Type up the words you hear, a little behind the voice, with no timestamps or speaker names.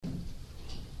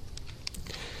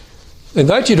I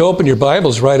invite you to open your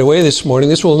Bibles right away this morning.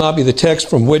 This will not be the text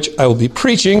from which I will be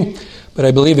preaching, but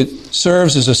I believe it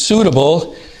serves as a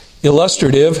suitable,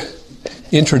 illustrative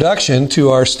introduction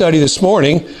to our study this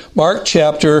morning. Mark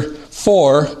chapter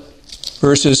 4,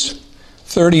 verses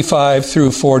 35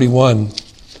 through 41.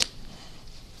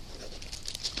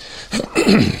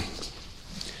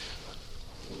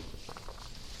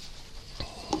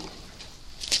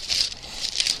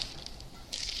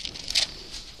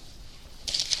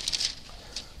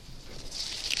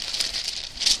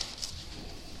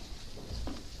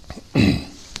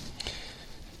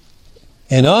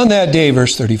 And on that day,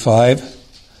 verse 35,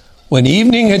 when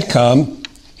evening had come,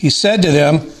 he said to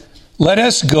them, "Let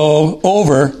us go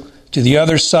over to the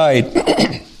other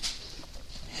side."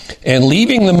 And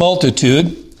leaving the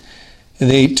multitude,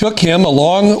 they took him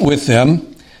along with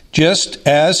them, just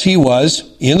as he was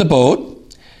in the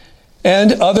boat,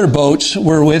 and other boats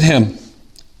were with him.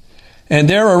 And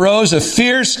there arose a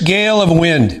fierce gale of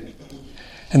wind,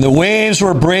 and the waves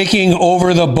were breaking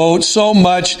over the boat so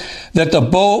much that the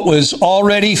boat was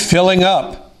already filling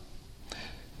up.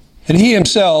 And he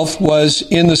himself was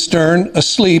in the stern,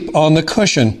 asleep on the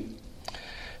cushion.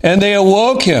 And they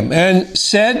awoke him and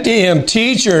said to him,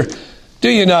 "Teacher, do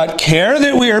you not care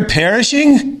that we are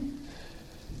perishing?"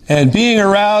 And being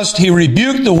aroused, he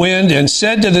rebuked the wind and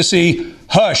said to the sea,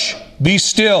 "Hush, be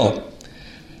still."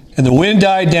 And the wind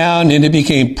died down, and it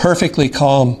became perfectly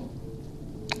calm.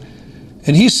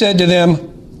 And he said to them,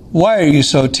 "Why are you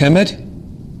so timid?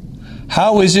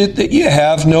 How is it that you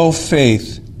have no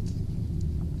faith?"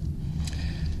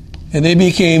 And they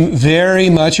became very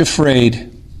much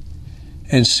afraid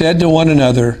and said to one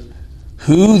another,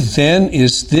 "Who then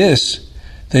is this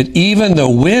that even the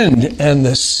wind and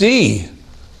the sea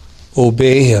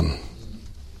obey him?"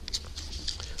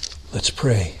 Let's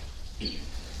pray.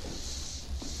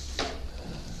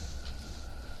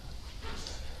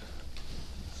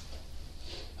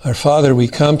 Our Father, we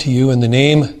come to you in the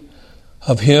name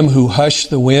of him who hushed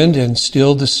the wind and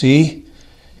stilled the sea,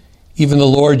 even the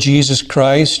Lord Jesus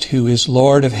Christ, who is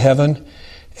Lord of heaven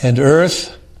and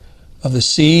earth, of the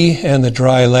sea and the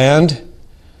dry land.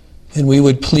 And we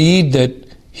would plead that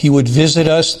he would visit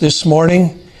us this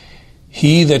morning.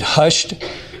 He that hushed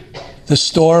the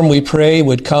storm, we pray,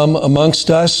 would come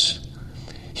amongst us.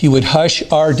 He would hush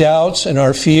our doubts and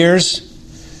our fears.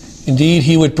 Indeed,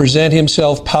 he would present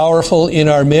himself powerful in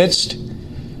our midst,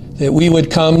 that we would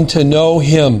come to know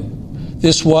him,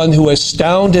 this one who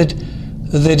astounded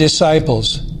the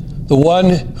disciples, the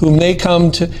one whom they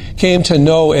came to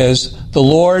know as the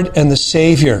Lord and the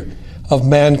Savior of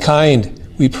mankind.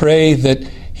 We pray that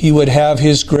he would have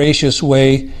his gracious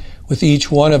way with each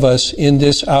one of us in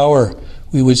this hour.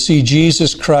 We would see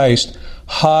Jesus Christ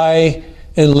high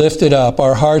and lifted up.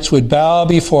 Our hearts would bow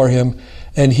before him,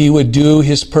 and he would do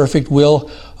his perfect will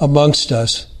amongst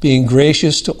us, being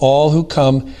gracious to all who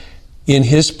come in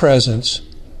his presence.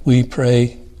 We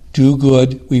pray, do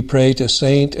good. We pray to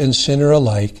saint and sinner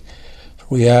alike.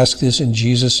 We ask this in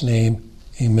Jesus' name.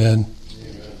 Amen.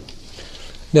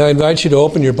 Now I invite you to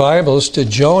open your Bibles to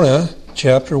Jonah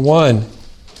chapter 1.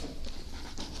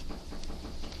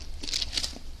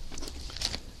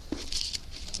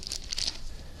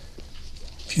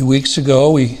 A few weeks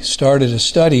ago we started a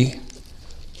study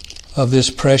of this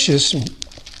precious and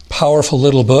powerful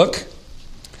little book.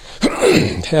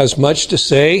 It has much to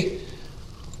say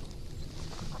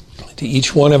to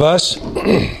each one of us.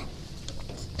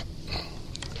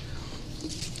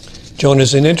 Jonah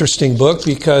is an interesting book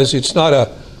because it's not a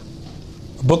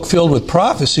book filled with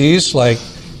prophecies like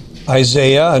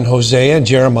Isaiah and Hosea and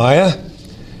Jeremiah.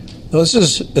 No, this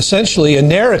is essentially a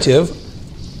narrative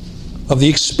of the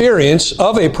experience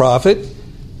of a prophet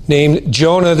named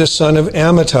Jonah, the son of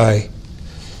Amittai.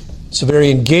 It's a very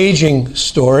engaging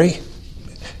story,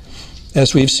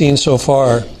 as we've seen so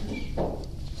far.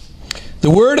 The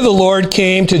word of the Lord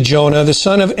came to Jonah, the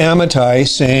son of Amittai,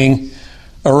 saying,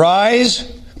 "Arise,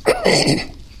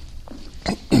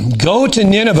 go to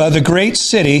Nineveh, the great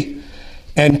city,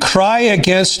 and cry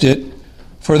against it,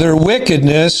 for their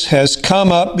wickedness has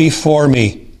come up before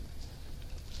me."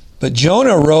 But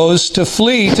Jonah rose to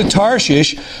flee to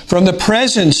Tarshish from the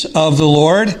presence of the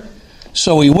Lord.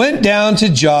 So he went down to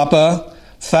Joppa,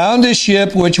 found a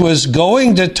ship which was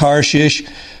going to Tarshish,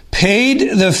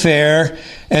 paid the fare,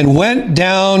 and went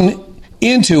down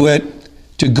into it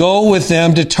to go with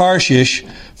them to Tarshish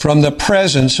from the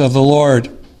presence of the Lord.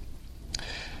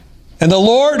 And the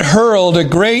Lord hurled a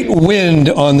great wind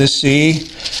on the sea,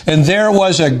 and there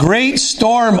was a great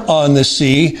storm on the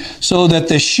sea, so that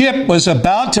the ship was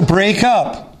about to break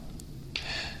up.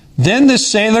 Then the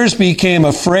sailors became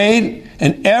afraid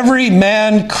And every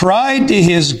man cried to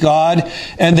his God,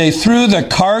 and they threw the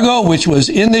cargo which was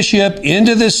in the ship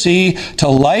into the sea to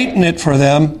lighten it for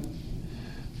them.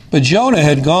 But Jonah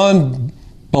had gone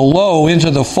below into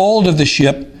the fold of the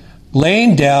ship,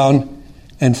 lain down,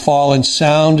 and fallen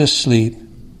sound asleep.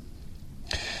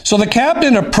 So the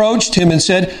captain approached him and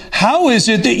said, "How is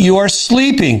it that you are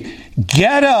sleeping?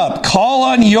 Get up, call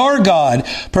on your God.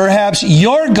 Perhaps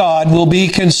your God will be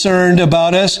concerned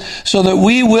about us so that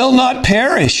we will not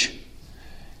perish."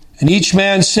 And each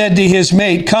man said to his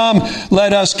mate, "Come,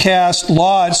 let us cast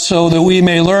lots so that we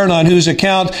may learn on whose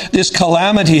account this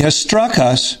calamity has struck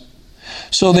us."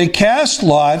 So they cast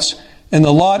lots, and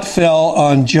the lot fell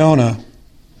on Jonah.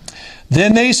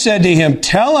 Then they said to him,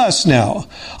 "Tell us now,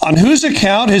 on whose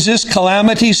account has this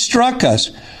calamity struck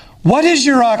us? What is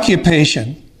your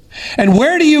occupation? And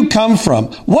where do you come from?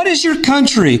 What is your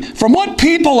country? From what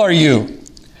people are you?"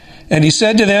 And he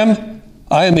said to them,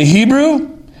 "I am a Hebrew,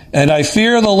 and I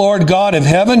fear the Lord God of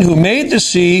heaven, who made the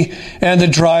sea and the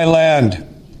dry land."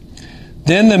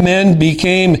 Then the men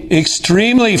became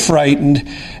extremely frightened,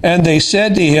 and they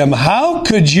said to him, "How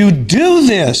could you do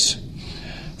this?"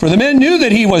 For the men knew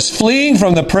that he was fleeing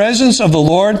from the presence of the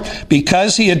Lord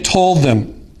because he had told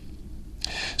them.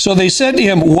 So they said to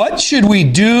him, "What should we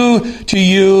do to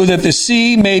you that the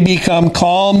sea may become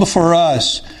calm for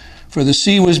us?" For the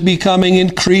sea was becoming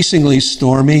increasingly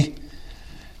stormy.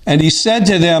 And he said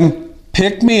to them,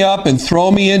 "Pick me up and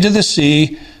throw me into the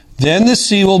sea. Then the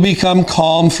sea will become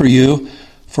calm for you.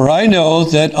 For I know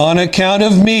that on account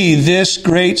of me this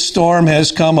great storm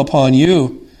has come upon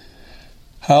you."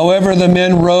 However, the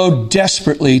men rowed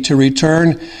desperately to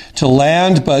return to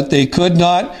land, but they could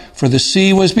not, for the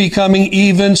sea was becoming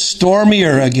even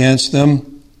stormier against them.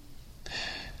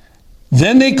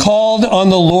 Then they called on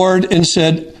the Lord and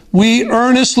said, "We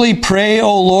earnestly pray,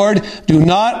 O Lord, do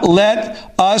not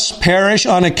let us perish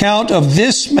on account of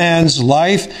this man's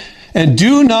life, and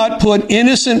do not put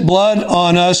innocent blood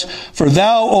on us, for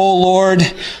thou, O Lord,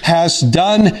 hast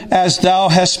done as thou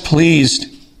hast pleased."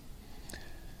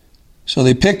 So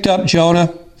they picked up Jonah,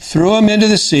 threw him into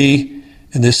the sea,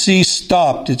 and the sea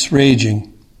stopped its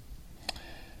raging.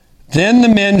 Then the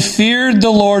men feared the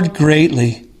Lord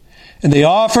greatly, and they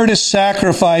offered a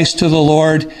sacrifice to the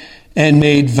Lord and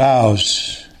made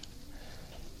vows.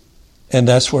 And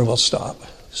that's where we'll stop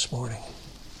this morning.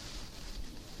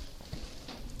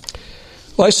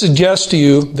 Well, I suggest to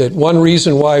you that one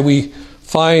reason why we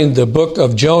find the book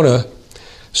of Jonah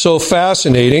so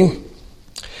fascinating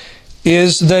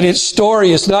is that its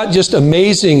story is not just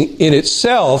amazing in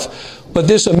itself, but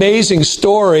this amazing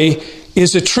story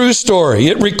is a true story.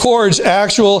 It records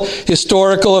actual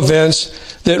historical events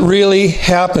that really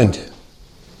happened.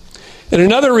 And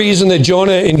another reason that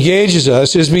Jonah engages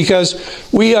us is because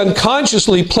we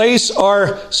unconsciously place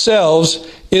ourselves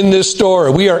in this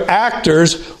story. We are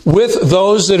actors with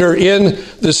those that are in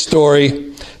this story.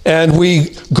 And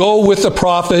we go with the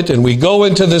prophet, and we go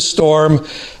into the storm,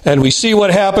 and we see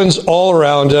what happens all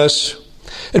around us.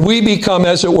 And we become,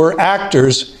 as it were,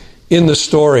 actors in the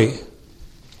story.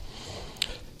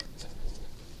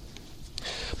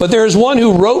 But there is one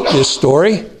who wrote this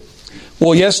story.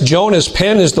 Well, yes, Jonah's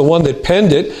pen is the one that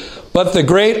penned it, but the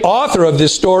great author of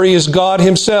this story is God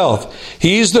himself.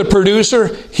 He's the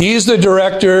producer. He's the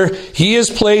director. He has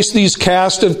placed these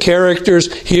cast of characters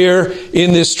here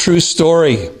in this true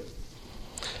story.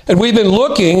 And we've been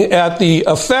looking at the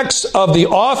effects of the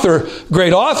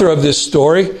great author of this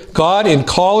story, God, in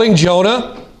calling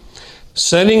Jonah,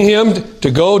 sending him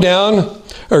to go down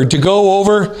or to go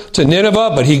over to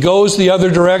Nineveh, but he goes the other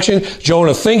direction.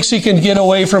 Jonah thinks he can get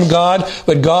away from God,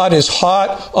 but God is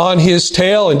hot on his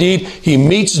tail. Indeed, he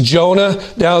meets Jonah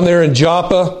down there in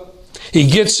Joppa. He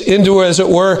gets into, as it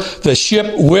were, the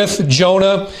ship with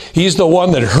Jonah. He's the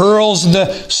one that hurls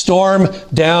the storm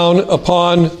down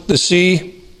upon the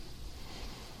sea.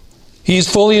 He's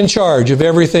fully in charge of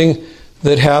everything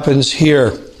that happens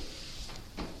here.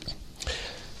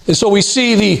 And so we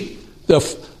see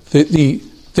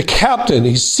the captain,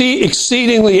 he's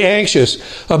exceedingly anxious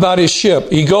about his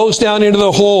ship. He goes down into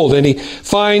the hold and he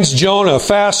finds Jonah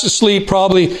fast asleep,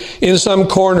 probably in some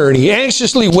corner, and he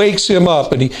anxiously wakes him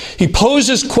up and he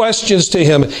poses questions to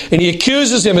him and he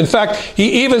accuses him. In fact,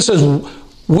 he even says,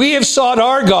 "We have sought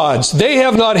our gods. They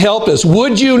have not helped us.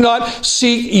 Would you not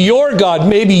seek your God?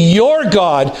 Maybe your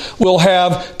God will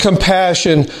have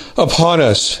compassion upon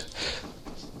us."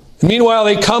 Meanwhile,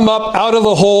 they come up out of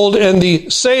the hold, and the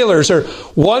sailors are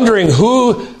wondering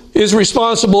who is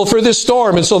responsible for this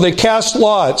storm. And so they cast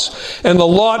lots, and the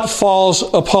lot falls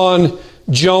upon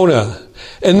Jonah.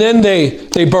 And then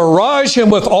they barrage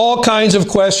him with all kinds of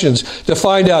questions to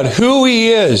find out who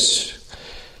he is,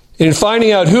 And in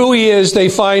finding out who he is, they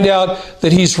find out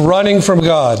that he's running from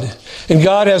God. And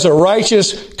God has a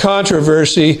righteous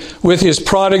controversy with his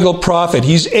prodigal prophet.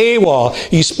 He's AWOL.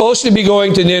 He's supposed to be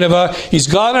going to Nineveh. He's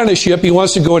got on a ship. He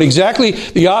wants to go in exactly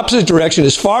the opposite direction,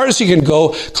 as far as he can go,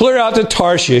 clear out to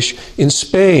Tarshish in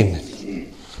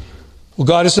Spain. Well,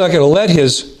 God is not going to let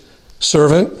his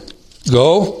servant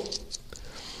go.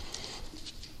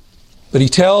 But he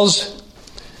tells,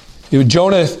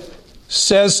 Jonah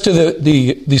says to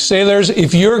the sailors,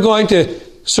 if you're going to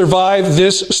survive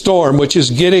this storm, which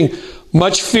is getting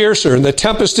much fiercer, and the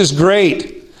tempest is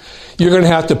great, you're going to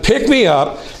have to pick me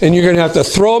up, and you're going to have to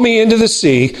throw me into the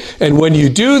sea, and when you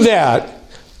do that,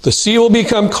 the sea will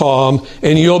become calm,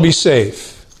 and you'll be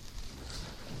safe.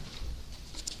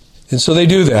 And so they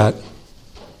do that.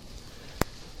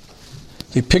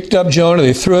 They picked up Jonah,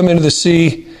 they threw him into the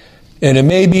sea, and it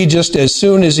may be just as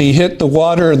soon as he hit the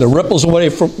water and the ripples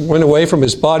went away from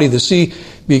his body, the sea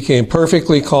became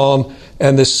perfectly calm,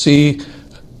 and the sea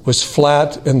was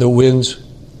flat and the winds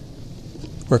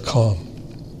were calm.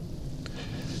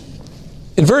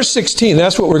 In verse 16,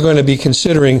 that's what we're going to be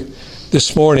considering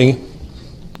this morning.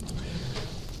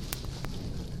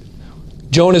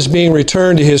 Jonah is being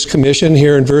returned to his commission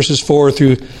here in verses 4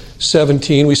 through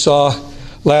 17. We saw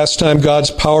last time God's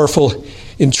powerful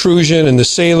intrusion and the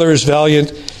sailors'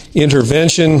 valiant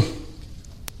intervention.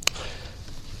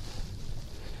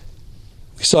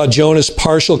 We saw Jonah's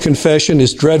partial confession,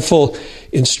 his dreadful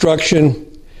instruction.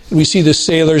 And we see the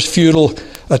sailors' futile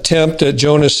attempt at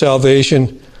Jonah's salvation.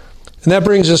 And that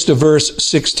brings us to verse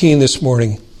 16 this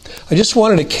morning. I just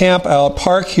wanted to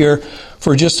park here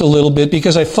for just a little bit,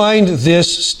 because I find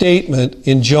this statement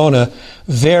in Jonah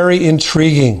very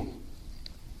intriguing.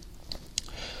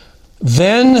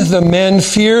 Then the men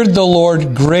feared the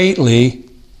Lord greatly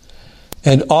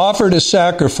and offered a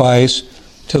sacrifice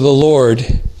to the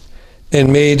Lord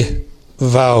and made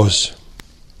vows.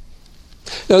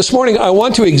 Now this morning I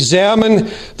want to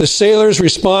examine the sailors'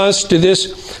 response to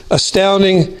this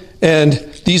astounding and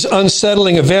these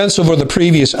unsettling events over the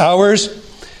previous hours,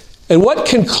 and what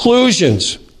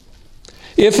conclusions,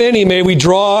 if any, may we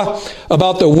draw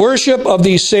about the worship of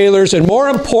these sailors, and more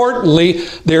importantly,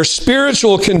 their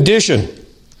spiritual condition.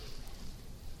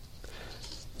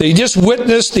 They just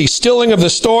witnessed the stilling of the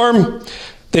storm.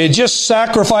 They had just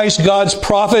sacrificed God's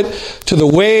prophet to the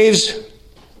waves,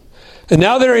 and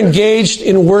now they're engaged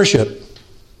in worship.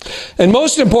 And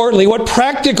most importantly, what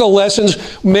practical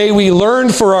lessons may we learn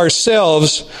for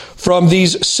ourselves from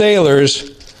these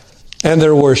sailors and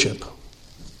their worship?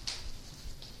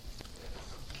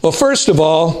 Well, first of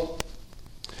all,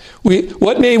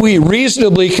 what may we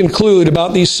reasonably conclude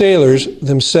about these sailors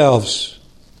themselves?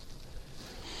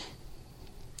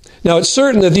 Now, it's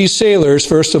certain that these sailors,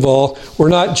 first of all, were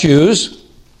not Jews.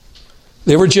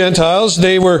 They were Gentiles.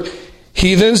 They were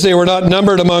heathens. They were not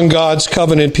numbered among God's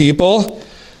covenant people.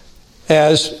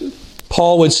 As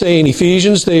Paul would say in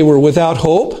Ephesians, they were without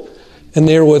hope, and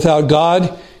they were without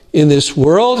God in this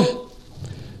world,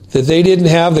 that they didn't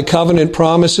have the covenant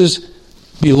promises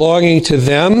belonging to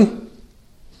them.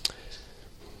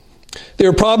 They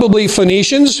were probably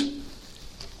Phoenicians.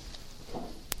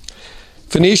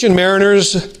 Phoenician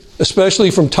mariners,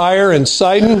 especially from Tyre and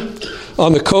Sidon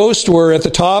on the coast, were at the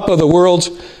top of the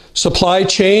world's supply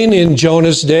chain in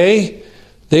Jonah's day.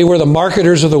 They were the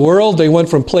marketers of the world. They went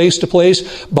from place to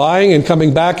place, buying and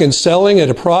coming back and selling at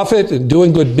a profit and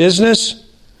doing good business.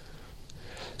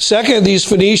 Second, these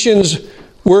Phoenicians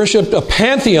worshipped a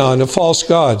pantheon of false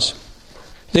gods.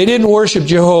 They didn't worship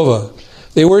Jehovah.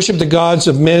 They worshiped the gods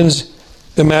of men's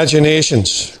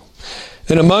imaginations.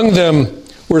 And among them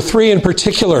were three in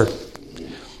particular.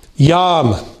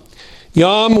 Yam.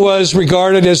 Yam was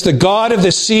regarded as the god of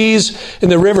the seas and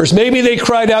the rivers. Maybe they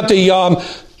cried out to Yam,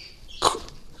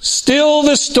 "Still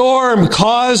the storm,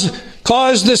 cause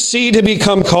the sea to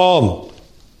become calm."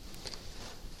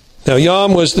 Now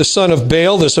Yam was the son of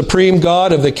Baal, the supreme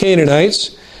god of the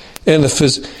Canaanites and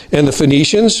the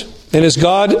Phoenicians. And as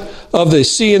god of the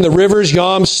sea and the rivers,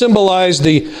 Yam symbolized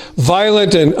the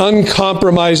violent and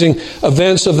uncompromising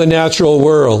events of the natural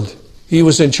world. He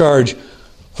was in charge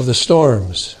of the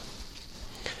storms.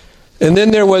 And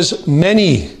then there was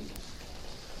Mene.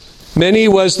 Mene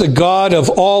was the god of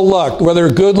all luck, whether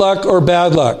good luck or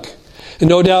bad luck. And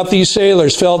no doubt these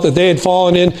sailors felt that they had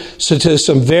fallen into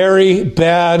some very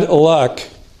bad luck.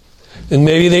 And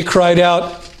maybe they cried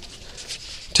out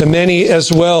to Mene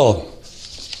as well.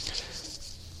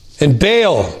 And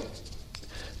Baal.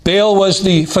 Baal was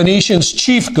the Phoenicians'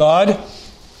 chief god.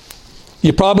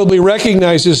 You probably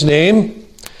recognize his name.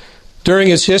 During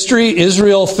its history,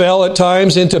 Israel fell at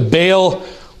times into Baal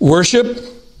worship.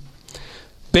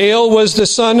 Baal was the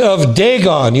son of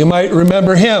Dagon. You might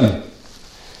remember him.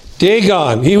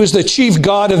 Dagon, he was the chief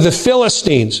god of the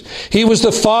Philistines. He was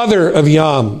the father of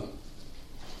Yam.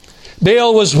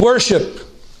 Baal was worshipped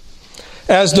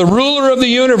as the ruler of the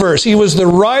universe. He was the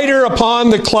rider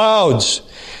upon the clouds.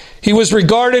 He was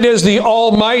regarded as the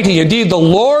Almighty, indeed the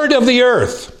Lord of the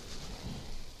earth.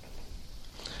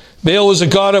 Baal was a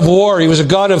god of war. He was a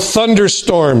god of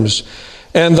thunderstorms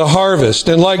and the harvest.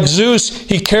 And like Zeus,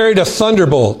 he carried a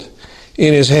thunderbolt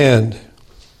in his hand.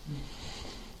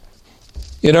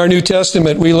 In our New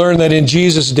Testament, we learn that in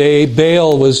Jesus' day,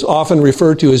 Baal was often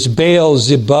referred to as Baal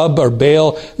Zebub or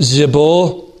Baal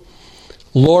Zebul,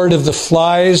 Lord of the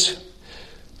flies.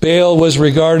 Baal was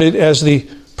regarded as the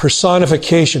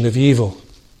personification of evil.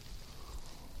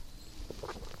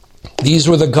 These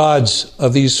were the gods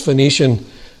of these Phoenician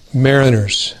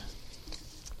mariners.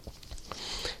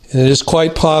 And it is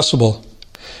quite possible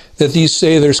that these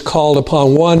sailors called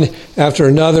upon one after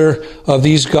another of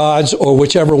these gods, or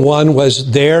whichever one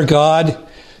was their god,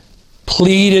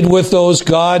 pleaded with those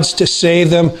gods to save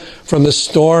them from the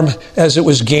storm as it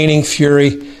was gaining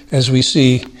fury, as we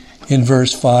see in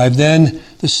verse 5. Then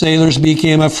the sailors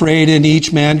became afraid, and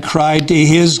each man cried to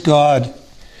his god.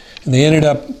 And they ended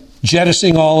up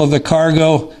jettisoning all of the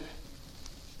cargo.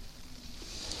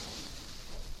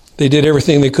 They did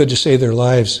everything they could to save their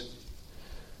lives.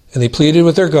 And they pleaded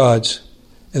with their gods,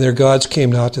 and their gods came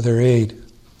not to their aid.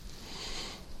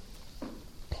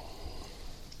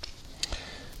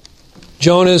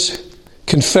 Jonah's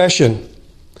confession,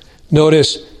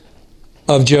 notice,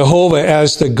 of Jehovah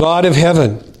as the God of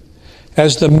heaven,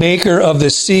 as the maker of the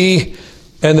sea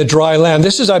and the dry land.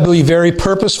 This is, I believe, very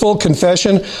purposeful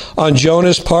confession on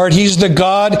Jonah's part. He's the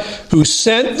God who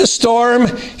sent the storm.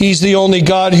 He's the only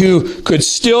God who could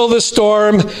still the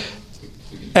storm.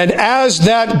 And as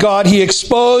that God, he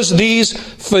exposed these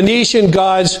Phoenician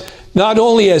gods not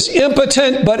only as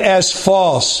impotent, but as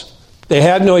false. They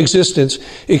had no existence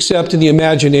except in the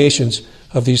imaginations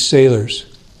of these sailors.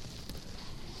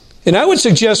 And I would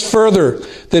suggest further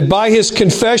that by his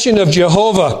confession of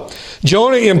Jehovah,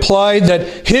 Jonah implied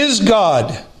that his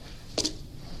God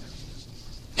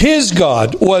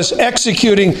was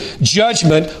executing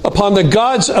judgment upon the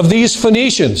gods of these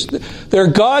Phoenicians. Their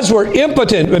gods were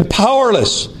impotent and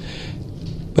powerless.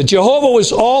 But Jehovah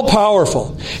was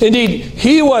all-powerful. Indeed,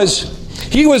 he was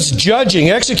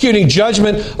executing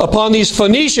judgment upon these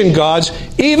Phoenician gods,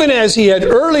 even as he had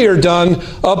earlier done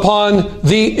upon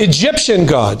the Egyptian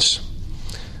gods.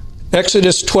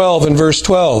 Exodus 12 and verse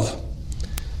 12.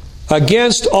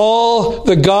 Against all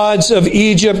the gods of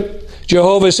Egypt,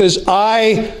 Jehovah says,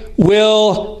 I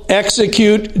will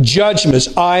execute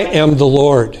judgments. I am the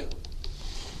Lord.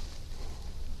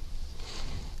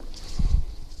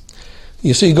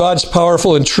 You see, God's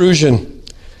powerful intrusion,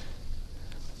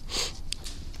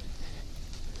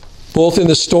 both in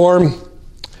the storm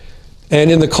and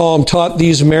in the calm, taught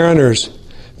these mariners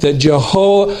that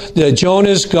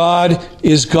Jonah's God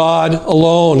is God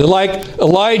alone. And like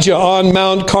Elijah on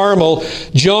Mount Carmel,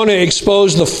 Jonah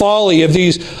exposed the folly of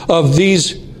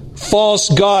these false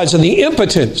gods and the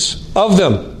impotence of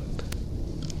them.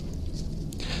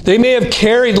 They may have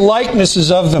carried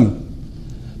likenesses of them.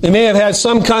 They may have had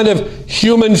some kind of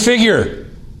human figure,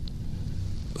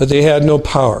 but they had no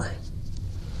power.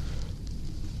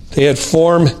 They had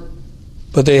form,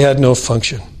 but they had no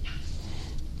function.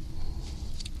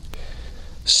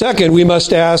 Second, we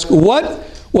must ask, what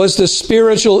was the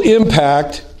spiritual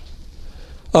impact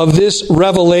of this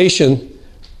revelation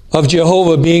of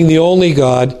Jehovah being the only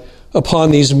God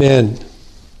upon these men?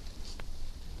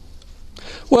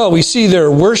 Well, we see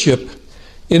their worship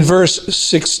in verse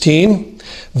 16.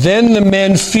 Then the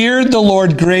men feared the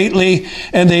Lord greatly,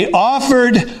 and they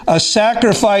offered a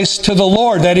sacrifice to the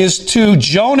Lord, that is, to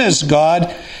Jonah's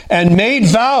God, and made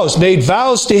vows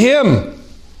to him.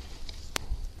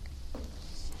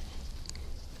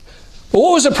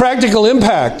 What was the practical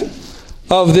impact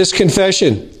of this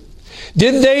confession?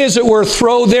 Did they, as it were,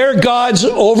 throw their gods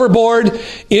overboard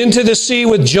into the sea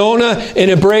with Jonah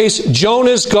and embrace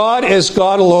Jonah's God as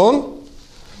God alone?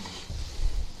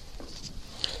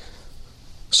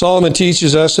 Solomon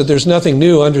teaches us that there's nothing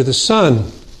new under the sun.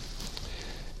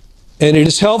 And it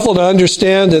is helpful to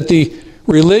understand that the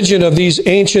religion of these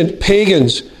ancient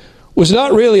pagans was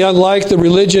not really unlike the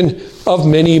religion of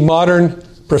many modern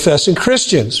professing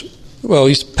Christians. Well,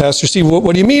 Pastor Steve,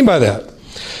 what do you mean by that?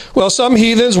 Well, some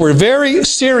heathens were very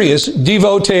serious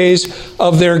devotees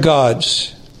of their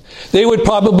gods. They would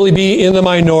probably be in the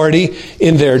minority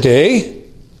in their day.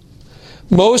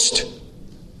 Most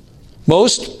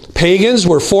pagans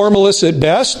were formalists at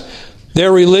best.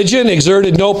 Their religion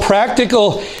exerted no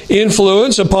practical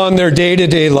influence upon their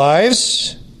day-to-day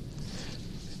lives.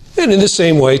 And in the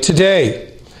same way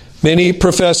today, many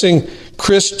professing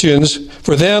Christians,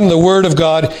 for them the Word of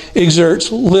God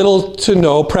exerts little to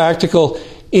no practical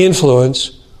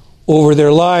influence over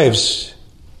their lives.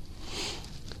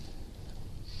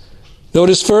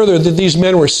 Notice further that these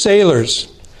men were sailors.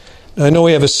 Now, I know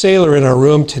we have a sailor in our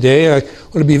room today. I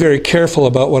want to be very careful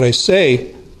about what I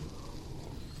say.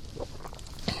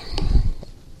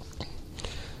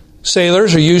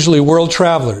 Sailors are usually world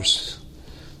travelers.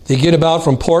 They get about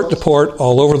from port to port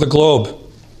all over the globe.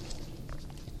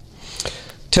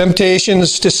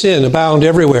 Temptations to sin abound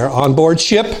everywhere, on board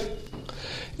ship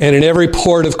and in every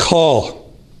port of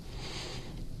call.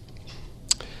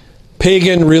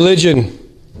 Pagan religion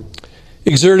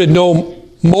exerted no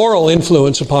moral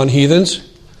influence upon heathens.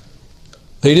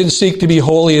 They didn't seek to be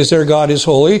holy as their God is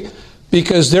holy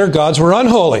because their gods were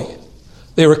unholy.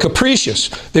 They were capricious.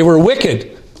 They were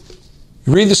wicked.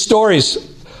 You read the stories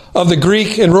of the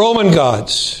Greek and Roman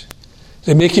gods.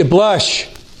 They make you blush.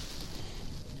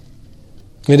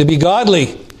 And to be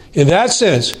godly, in that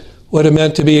sense, would have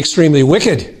meant to be extremely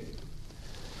wicked.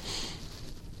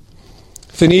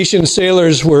 Phoenician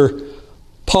sailors were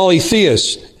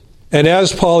polytheists. And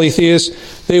as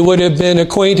polytheists, they would have been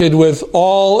acquainted with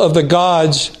all of the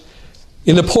gods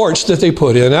in the ports that they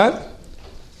put in at.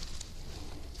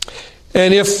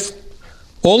 And if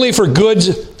only for good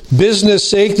business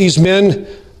sake these men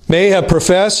may have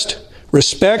professed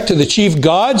respect to the chief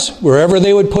gods wherever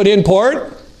they would put in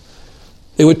port,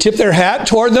 they would tip their hat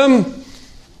toward them.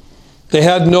 They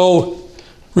had no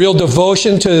real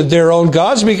devotion to their own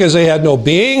gods because they had no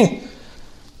being.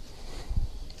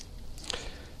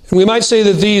 And we might say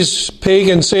that these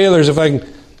pagan sailors, if I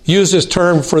can use this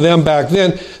term for them back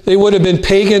then, they would have been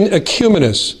pagan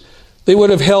ecumenists. They would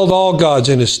have held all gods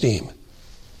in esteem.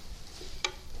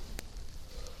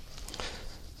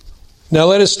 Now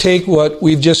let us take what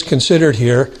we've just considered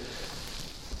here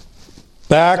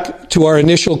back to our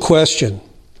initial question.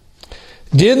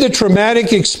 Did the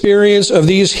traumatic experience of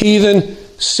these heathen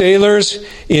sailors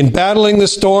in battling the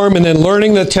storm and then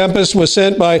learning the tempest was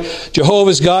sent by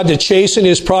Jehovah's God to chasten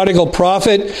his prodigal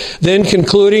prophet, then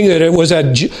concluding that it was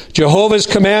at Jehovah's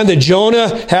command that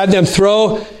Jonah had them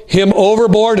throw him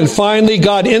overboard, and finally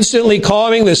God instantly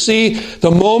calming the sea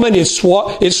the moment it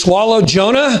swallowed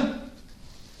Jonah?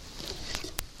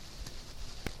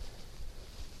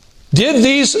 Did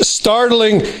these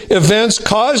startling events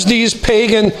cause these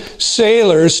pagan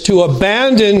sailors to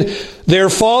abandon their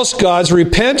false gods,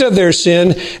 repent of their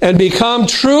sin, and become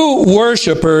true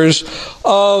worshipers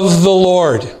of the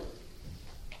Lord?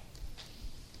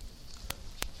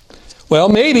 Well,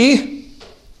 maybe.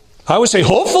 I would say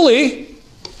hopefully.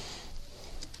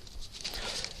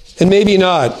 And maybe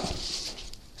not.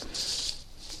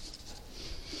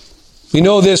 We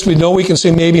know this, we know we can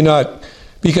say maybe not.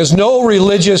 Because no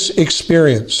religious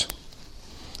experience,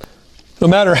 no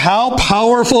matter how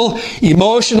powerful,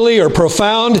 emotionally or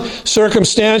profound,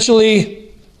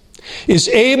 circumstantially, is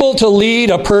able to lead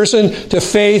a person to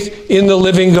faith in the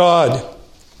living God.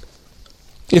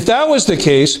 If that was the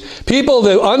case, people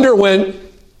that underwent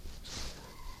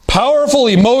powerful,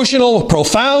 emotional,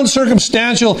 profound,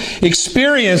 circumstantial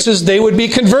experiences, they would be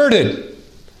converted.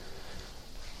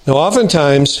 Now,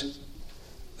 oftentimes,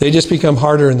 they just become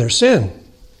harder in their sin,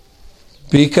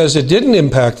 because it didn't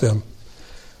impact them.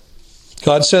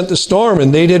 God sent the storm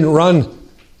and they didn't run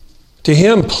to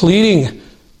Him pleading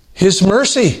His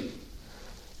mercy.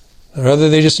 Rather,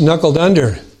 they just knuckled under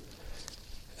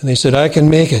and they said, I can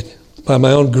make it by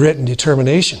my own grit and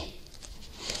determination.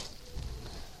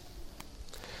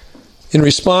 In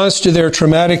response to their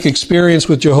traumatic experience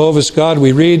with Jehovah's God,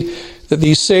 we read that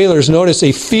these sailors, notice,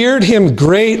 they feared Him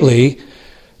greatly,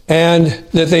 and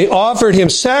that they offered Him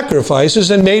sacrifices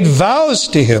and made vows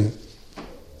to Him.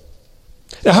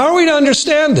 Now, how are we to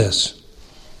understand this?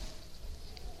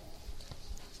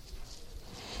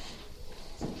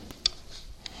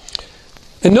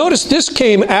 And notice this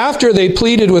came after they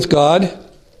pleaded with God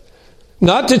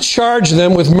not to charge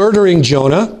them with murdering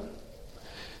Jonah,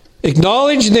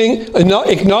 acknowledging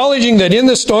that in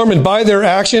the storm and by their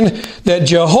action that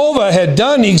Jehovah had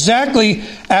done exactly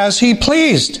as He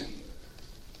pleased.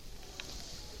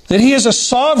 That He is a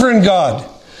sovereign God.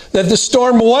 That the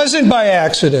storm wasn't by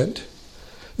accident.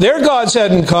 Their gods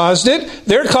hadn't caused it.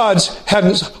 Their gods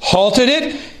hadn't halted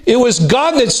it. It was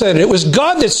God that sent it. It was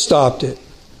God that stopped it.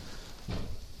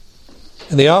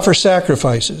 And they offer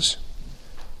sacrifices.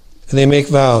 And they make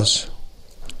vows.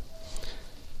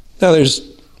 Now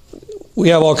we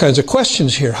have all kinds of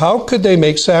questions here. How could they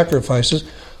make sacrifices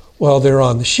while they're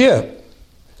on the ship?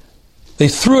 They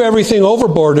threw everything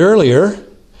overboard earlier.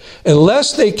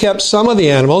 Unless they kept some of the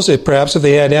animals, perhaps if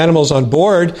they had animals on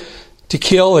board to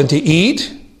kill and to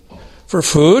eat for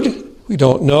food, we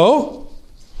don't know.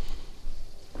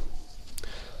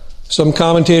 Some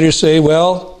commentators say,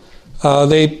 well,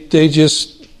 they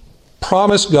just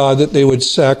promised God that they would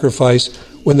sacrifice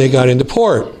when they got into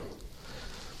port.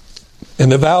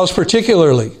 And the vows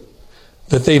particularly,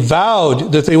 that they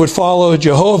vowed that they would follow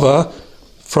Jehovah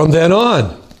from then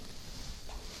on.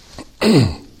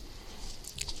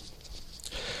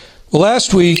 Well,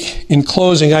 last week, in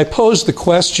closing, I posed the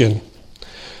question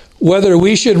whether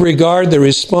we should regard the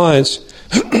response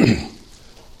that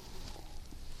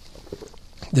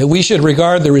we should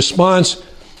regard the response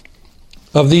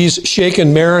of these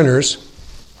shaken mariners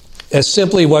as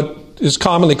simply what is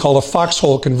commonly called a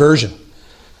foxhole conversion.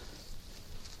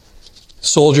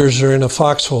 Soldiers are in a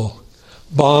foxhole.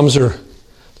 Bombs are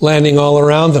landing all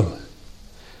around them.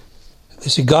 They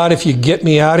say, God, if you get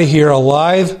me out of here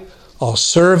alive, I'll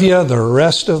serve you the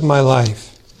rest of my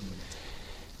life.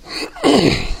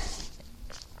 And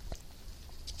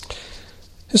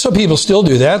some people still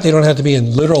do that. They don't have to be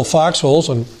in literal foxholes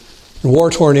and in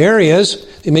war-torn areas.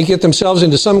 They may get themselves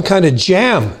into some kind of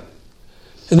jam.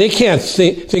 And they can't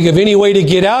think of any way to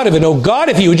get out of it. Oh, God,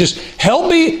 if you would just help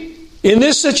me in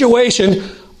this situation,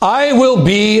 I will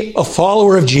be a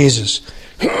follower of Jesus.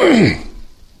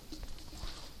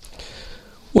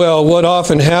 Well, what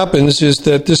often happens is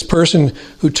that this person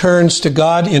who turns to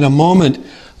God in a moment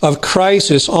of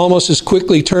crisis almost as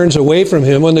quickly turns away from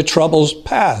Him when the trouble's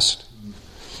past.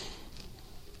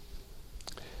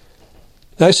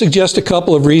 And I suggest a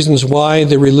couple of reasons why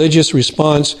the religious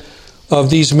response of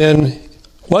these men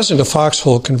wasn't a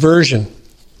foxhole conversion.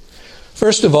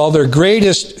 First of all, their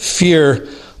greatest fear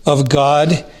of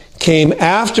God came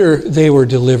after they were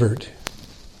delivered.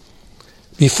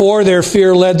 Before, their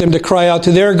fear led them to cry out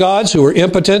to their gods who were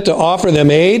impotent to offer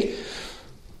them aid.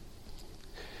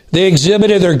 They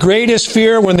exhibited their greatest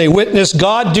fear when they witnessed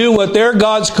God do what their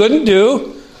gods couldn't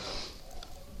do.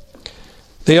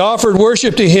 They offered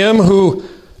worship to Him who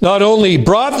not only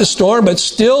brought the storm, but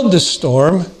stilled the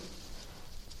storm.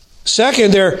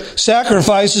 Second, their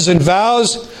sacrifices and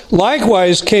vows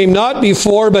likewise came not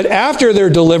before, but after their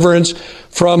deliverance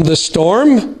from the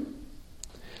storm.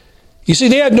 You see,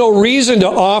 they had no reason to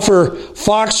offer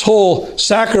foxhole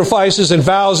sacrifices and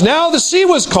vows. Now the sea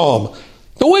was calm.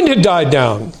 The wind had died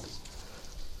down.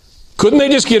 Couldn't they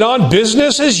just get on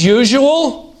business as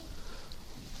usual?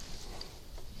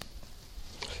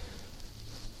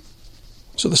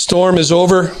 So the storm is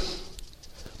over,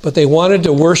 but they wanted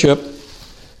to worship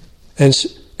and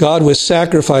God with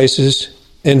sacrifices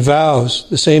and vows,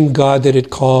 the same God that had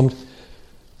calmed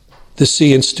the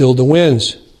sea and stilled the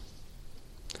winds.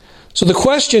 So the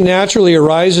question naturally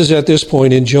arises at this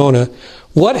point in Jonah,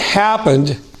 what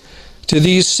happened to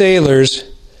these sailors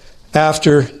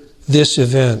after this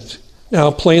event?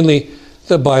 Now, plainly,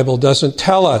 the Bible doesn't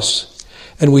tell us.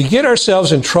 And we get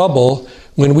ourselves in trouble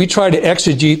when we try to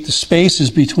exegete the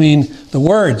spaces between the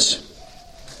words.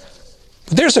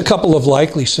 But there's a couple of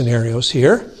likely scenarios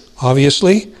here,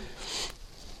 obviously.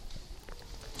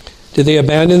 Did they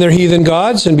abandon their heathen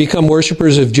gods and become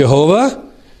worshipers of Jehovah?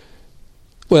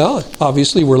 Well,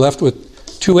 obviously we're left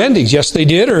with two endings. Yes, they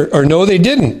did, or no, they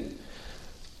didn't.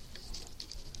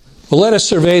 Well, let us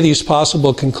survey these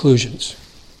possible conclusions.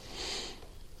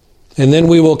 And then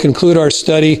we will conclude our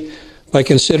study by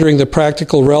considering the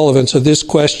practical relevance of this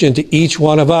question to each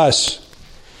one of us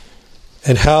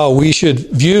and how we should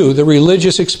view the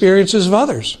religious experiences of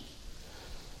others.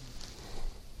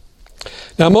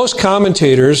 Now, most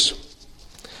commentators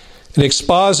and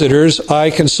expositors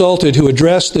I consulted who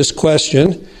address this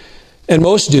question, and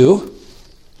most do,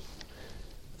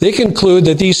 they conclude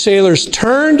that these sailors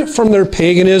turned from their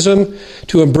paganism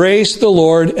to embrace the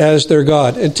Lord as their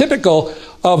God. And typical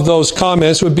of those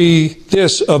comments would be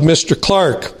this of Mr.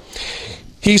 Clark.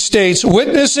 He states,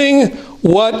 witnessing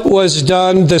what was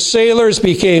done, the sailors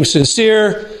became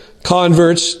sincere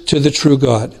converts to the true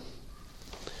God.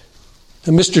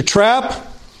 And Mr. Trapp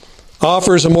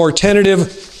offers a more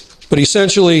tentative but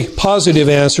essentially positive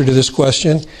answer to this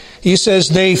question. He says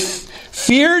they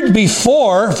feared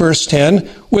before, verse 10,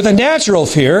 with a natural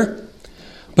fear,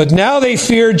 but now they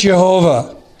feared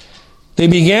Jehovah. They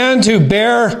began to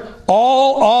bear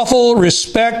all awful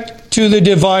respect to the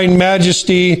divine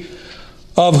majesty,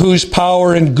 of whose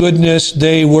power and goodness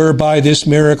they were by this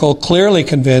miracle clearly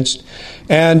convinced,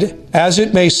 and, as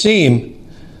it may seem,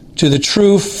 to the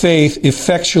true faith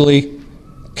effectually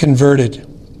converted.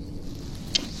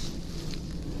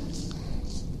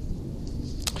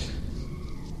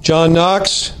 John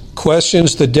Knox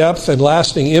questions the depth and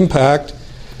lasting impact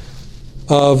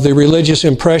of the religious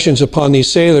impressions upon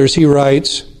these sailors, he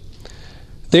writes,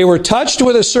 "They were touched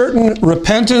with a certain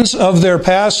repentance of their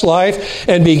past life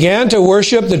and began to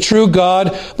worship the true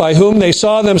God by whom they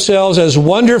saw themselves as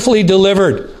wonderfully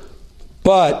delivered.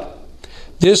 But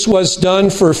this was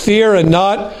done for fear and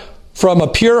not from a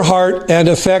pure heart and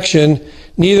affection,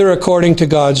 neither according to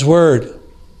God's word."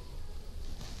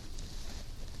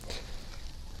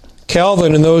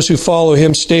 Calvin and those who follow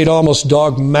him state almost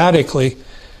dogmatically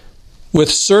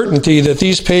with certainty that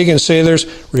these pagan sailors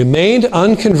remained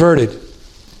unconverted,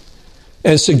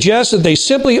 and suggest that they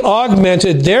simply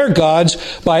augmented their gods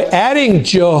by adding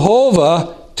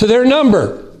Jehovah to their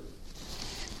number.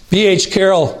 B.H.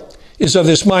 Carroll is of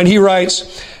this mind. He writes,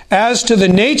 "As to the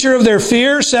nature of their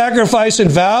fear, sacrifice,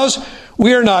 and vows,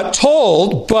 we are not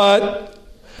told, but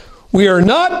we are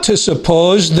not to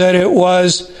suppose that it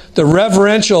was the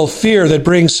reverential fear that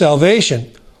brings salvation.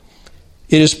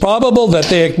 It is probable that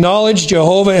they acknowledged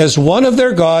Jehovah as one of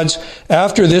their gods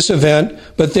after this event,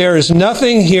 but there is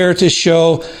nothing here to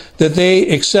show that they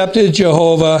accepted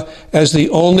Jehovah as the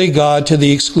only God to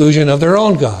the exclusion of their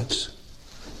own gods."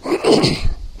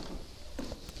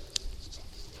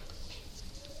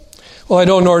 Well, I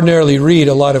don't ordinarily read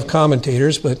a lot of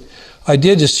commentators, but I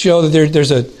did just show that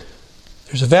there's a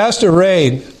vast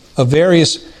array of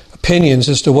various opinions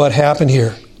as to what happened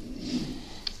here.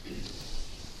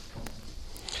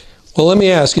 Well, let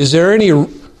me ask, is it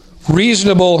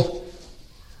reasonable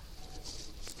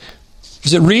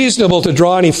to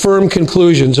draw any firm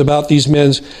conclusions about these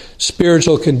men's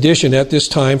spiritual condition at this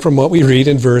time from what we read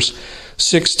in verse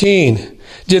 16?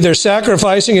 Did their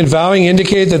sacrificing and vowing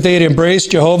indicate that they had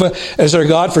embraced Jehovah as their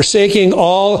God, forsaking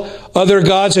all other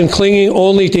gods and clinging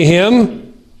only to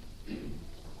him?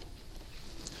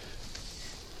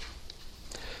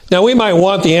 Now, we might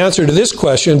want the answer to this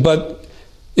question, but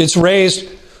it's raised: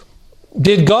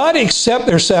 did God accept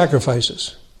their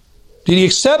sacrifices? Did he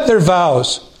accept their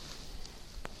vows?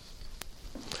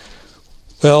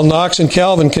 Well, Knox and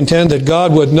Calvin contend that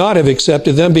God would not have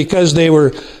accepted them because they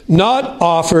were not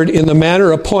offered in the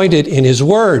manner appointed in his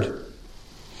word.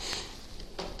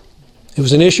 It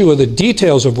was an issue of the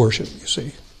details of worship, you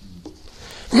see.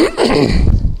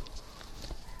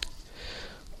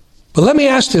 But let me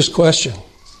ask this question,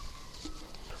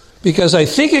 because I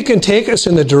think it can take us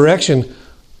in the direction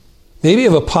maybe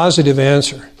of a positive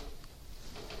answer.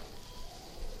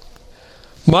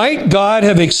 Might God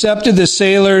have accepted the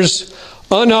sailors'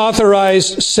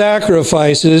 unauthorized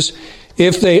sacrifices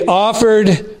if they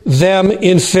offered them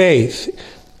in faith?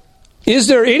 Is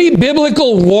there any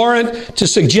biblical warrant to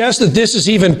suggest that this is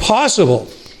even possible?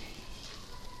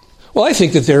 Well, I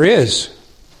think that there is.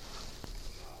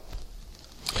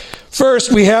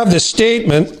 First, we have the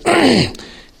statement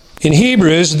in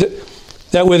Hebrews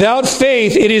that without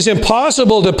faith it is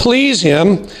impossible to please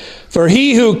him, for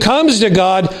he who comes to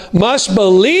God must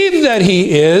believe that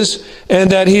he is,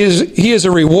 and that he is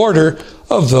a rewarder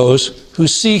of those who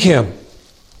seek him.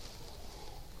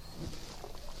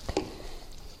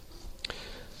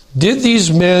 Did these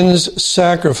men's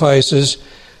sacrifices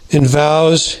and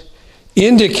vows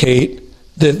indicate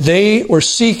that they were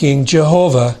seeking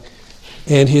Jehovah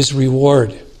and his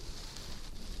reward?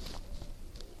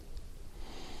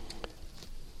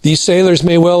 These sailors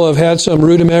may well have had some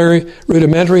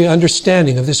rudimentary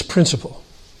understanding of this principle.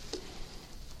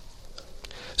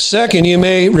 Second, you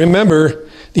may remember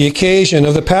the occasion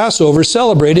of the Passover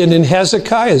celebrated in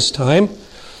Hezekiah's time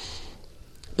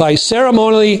by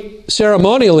ceremonially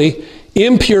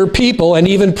impure people and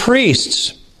even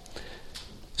priests.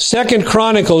 2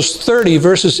 Chronicles 30,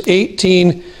 verses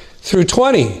 18 through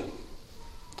 20.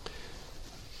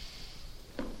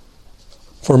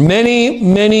 For many,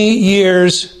 many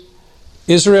years,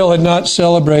 Israel had not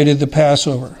celebrated the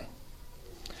Passover.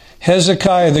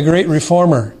 Hezekiah, the great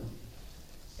reformer,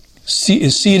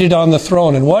 is seated on the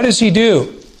throne. And what does he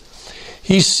do?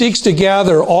 He seeks to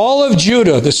gather all of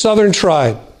Judah, the southern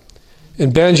tribe,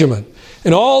 and Benjamin,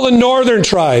 and all the northern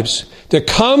tribes to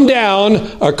come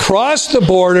down across the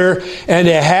border and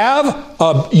to have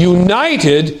a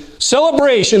united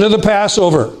celebration of the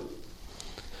Passover.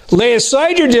 Lay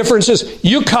aside your differences.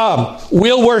 You come.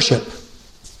 We'll worship.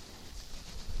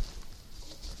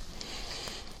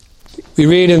 We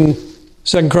read in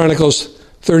 2 Chronicles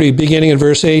 30, beginning in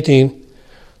verse 18,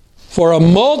 "For a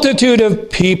multitude of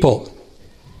people,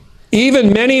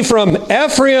 even many from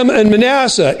Ephraim and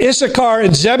Manasseh, Issachar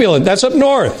and Zebulun," that's up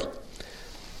north,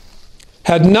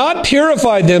 "had not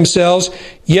purified themselves,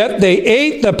 yet they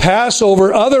ate the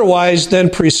Passover otherwise than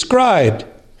prescribed."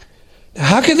 Now,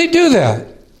 how could they do that?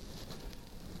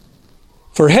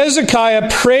 For Hezekiah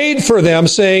prayed for them,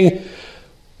 saying,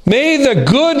 "May the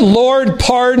good Lord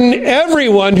pardon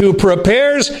everyone who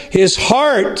prepares his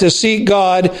heart to seek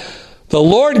God, the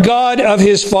Lord God of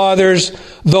his fathers,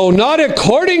 though not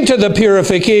according to the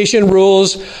purification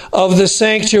rules of the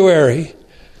sanctuary."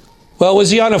 Well,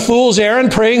 was he on a fool's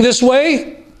errand praying this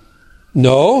way?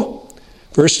 No.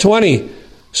 Verse 20,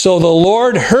 "So the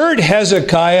Lord heard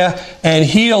Hezekiah and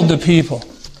healed the people."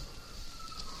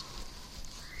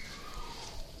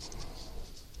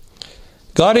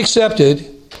 God accepted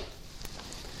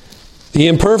the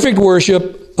imperfect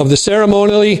worship of the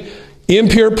ceremonially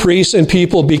impure priests and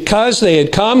people because they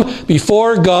had come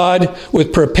before God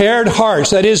with prepared hearts.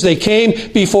 That is, they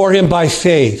came before him by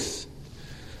faith.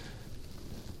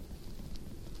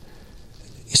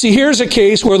 You see, here's a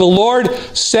case where the Lord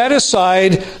set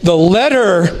aside the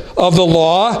letter of the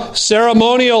law,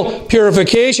 ceremonial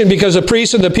purification, because the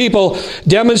priests and the people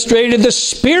demonstrated the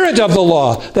spirit of the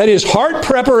law, that is, heart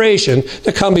preparation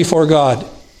to come before God.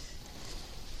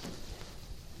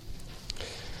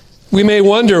 We may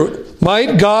wonder,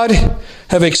 might God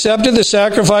have accepted the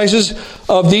sacrifices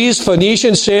of these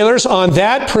Phoenician sailors on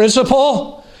that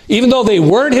principle, even though they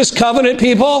weren't his covenant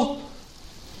people?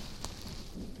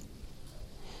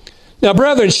 Now,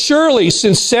 brethren, surely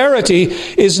sincerity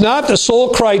is not the sole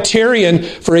criterion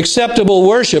for acceptable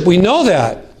worship. We know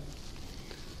that.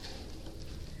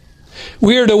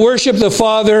 We are to worship the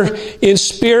Father in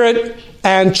spirit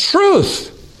and truth.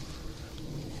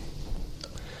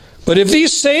 But if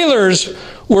these sailors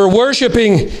were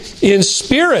worshiping in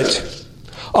spirit,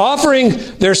 offering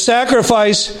their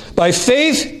sacrifice by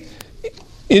faith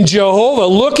in Jehovah,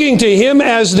 looking to him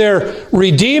as their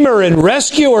Redeemer and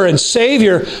Rescuer and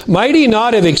Savior, might he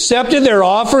not have accepted their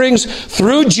offerings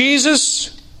through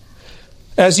Jesus,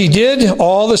 as he did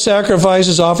all the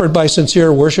sacrifices offered by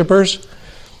sincere worshipers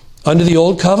under the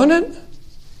Old Covenant?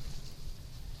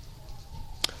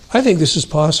 I think this is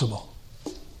possible.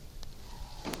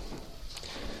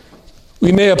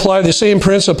 We may apply the same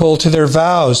principle to their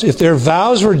vows. If their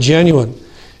vows were genuine,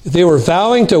 if they were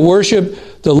vowing to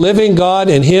worship the living God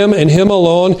and him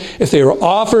alone, if they were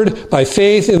offered by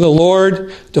faith in the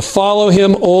Lord to follow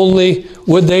him only,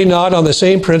 would they not, on the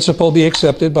same principle, be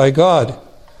accepted by God?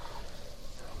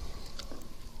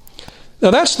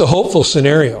 Now, that's the hopeful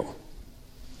scenario,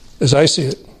 as I see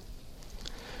it.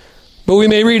 But we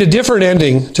may read a different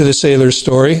ending to the sailor's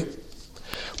story.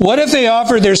 What if they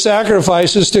offered their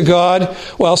sacrifices to God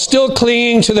while still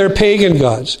clinging to their pagan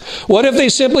gods? What if they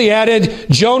simply added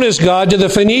Jonah's God to the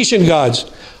Phoenician gods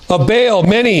of Baal,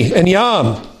 Meni, and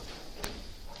Yam?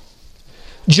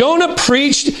 Jonah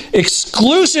preached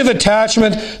exclusive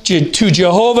attachment to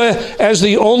Jehovah as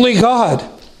the only God.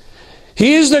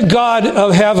 He is the God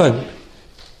of heaven.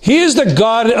 He is the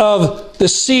God of the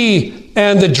sea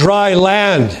and the dry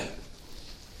land.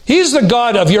 He's the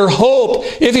God of your hope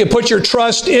if you put your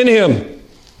trust in him.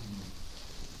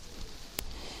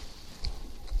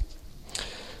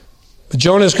 But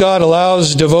Jonah's God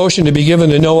allows devotion to be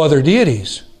given to no other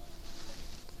deities.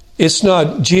 It's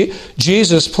not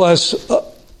Jesus plus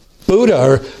Buddha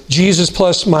or Jesus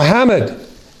plus Muhammad.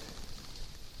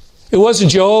 It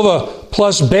wasn't Jehovah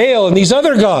plus Baal and these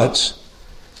other gods.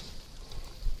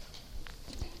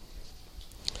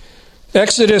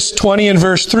 Exodus 20 and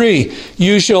verse 3,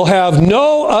 "You shall have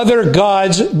no other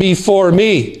gods before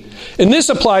me." And this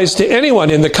applies to anyone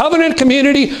in the covenant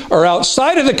community or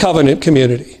outside of the covenant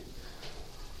community.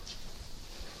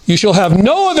 You shall have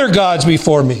no other gods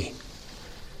before me.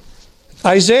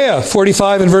 Isaiah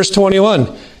 45 and verse 21,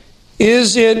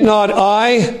 "Is it not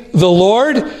I, the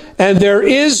Lord, and there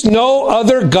is no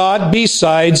other God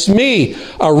besides me,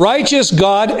 a righteous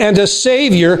God and a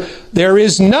Savior, there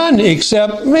is none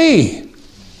except me."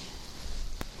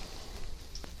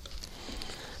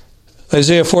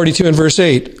 Isaiah 42 and verse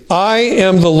 8, "I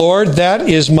am the Lord, that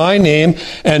is my name,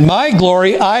 and my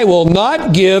glory I will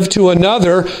not give to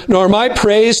another, nor my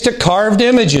praise to carved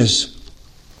images."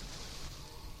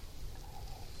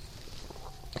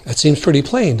 That seems pretty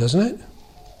plain, doesn't it?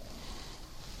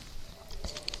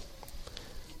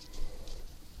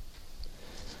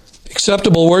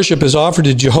 Acceptable worship is offered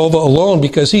to Jehovah alone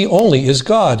because he only is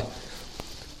God.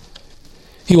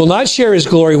 He will not share his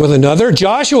glory with another.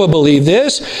 Joshua believed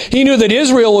this. He knew that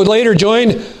Israel would later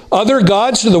join other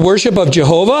gods to the worship of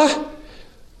Jehovah.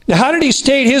 Now, how did he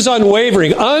state his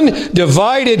unwavering,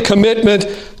 undivided commitment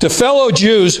to fellow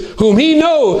Jews who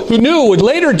knew would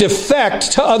later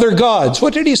defect to other gods?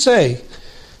 What did he say?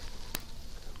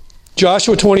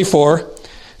 Joshua 24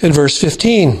 and verse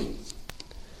 15.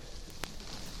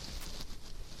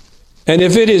 "And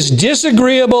if it is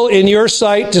disagreeable in your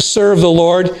sight to serve the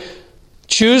Lord,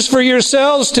 Choose for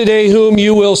yourselves today whom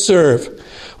you will serve,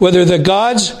 whether the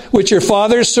gods which your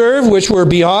fathers served, which were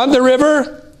beyond the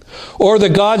river, or the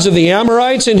gods of the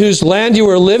Amorites in whose land you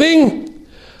are living.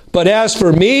 But as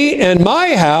for me and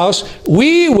my house,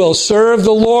 we will serve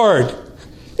the Lord.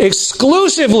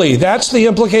 Exclusively. That's the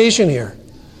implication here.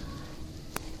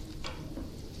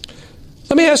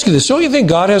 Let me ask you this. Don't you think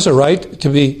God has a right to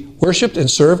be worshipped and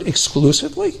served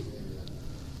exclusively?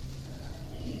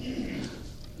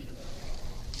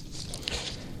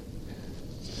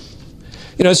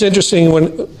 You know, it's interesting,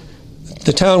 when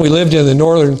the town we lived in, the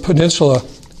northern peninsula,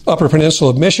 upper peninsula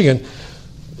of Michigan,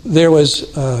 there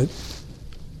was an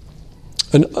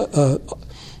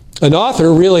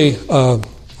author, really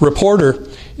reporter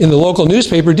in the local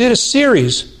newspaper, did a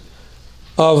series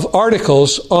of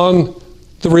articles on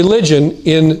the religion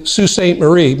in Sault Ste.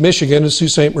 Marie, Michigan, and Sault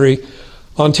Ste. Marie,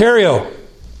 Ontario.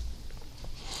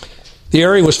 The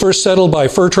area was first settled by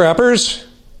fur trappers.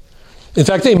 In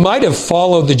fact, they might have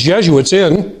followed the Jesuits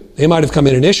in. They might have come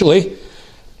in initially.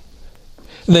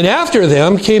 And then after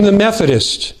them came the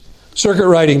Methodist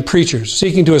circuit-riding preachers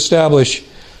seeking to establish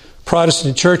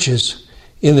Protestant churches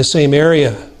in the same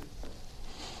area.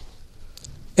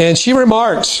 And she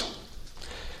remarks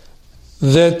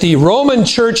that the Roman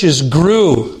churches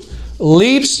grew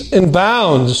leaps and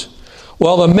bounds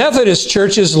while the Methodist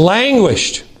churches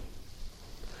languished.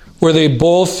 Were they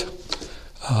both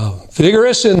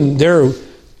vigorous in their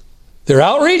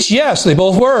outreach? Yes, they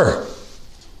both were.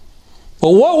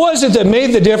 But what was it that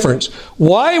made the difference?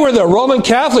 Why were the Roman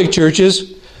Catholic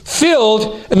churches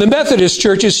filled and the Methodist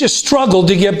churches just struggled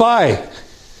to get by?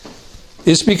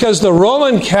 It's because the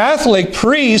Roman Catholic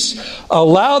priests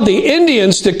allowed the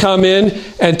Indians to come in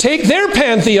and take their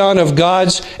pantheon of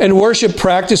gods and worship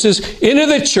practices into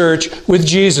the church with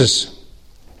Jesus.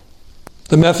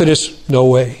 The Methodists, no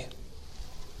way.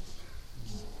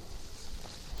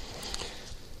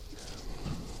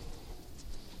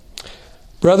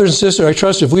 Brothers and sisters, I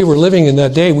trust if we were living in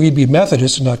that day, we'd be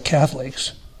Methodists and not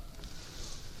Catholics.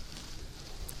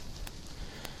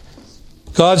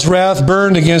 God's wrath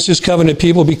burned against his covenant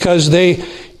people because they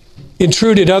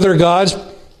intruded other gods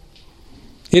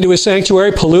into his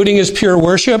sanctuary, polluting his pure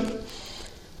worship.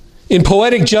 In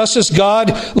poetic justice,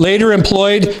 God later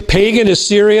employed pagan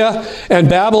Assyria and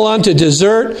Babylon to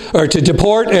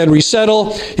deport and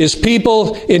resettle his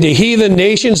people into heathen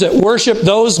nations that worship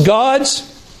those gods.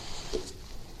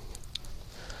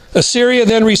 Assyria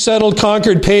then resettled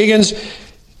conquered pagans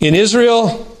in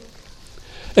Israel.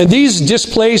 And these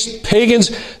displaced pagans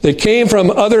that came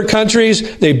from other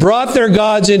countries, they brought their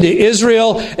gods into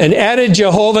Israel and added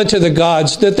Jehovah to the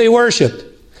gods that they worshipped.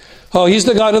 Oh, he's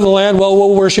the God of the land. Well,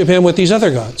 we'll worship him with these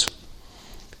other gods.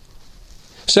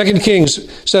 2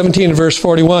 Kings 17 verse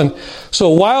 41. So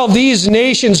while these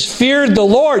nations feared the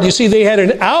Lord, you see, they had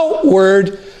an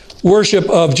outward worship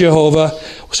of Jehovah.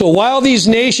 So while these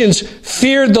nations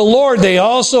feared the Lord, they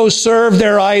also served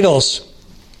their idols.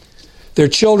 Their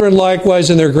children likewise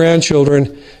and their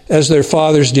grandchildren, as their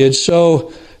fathers did,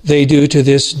 so they do to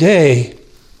this day.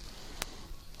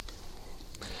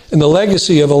 And the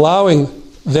legacy of allowing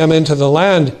them into the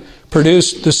land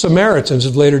produced the Samaritans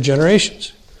of later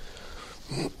generations.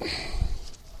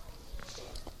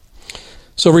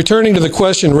 So returning to the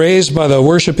question raised by the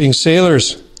worshiping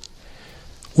sailors,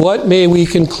 what may we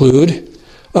conclude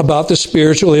about the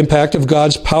spiritual impact of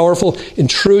God's powerful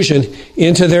intrusion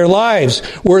into their lives?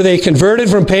 Were they converted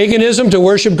from paganism to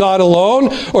worship God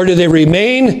alone? Or did they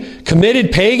remain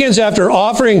committed pagans after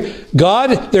offering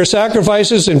God their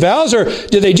sacrifices and vows? Or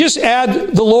did they just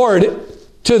add the Lord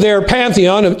to their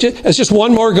pantheon as just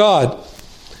one more God?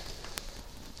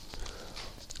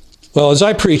 Well, as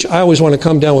I preach, I always want to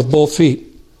come down with both feet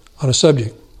on a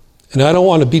subject. And I don't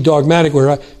want to be dogmatic where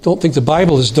I don't think the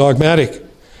Bible is dogmatic.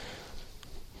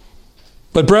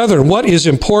 But brethren, what is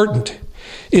important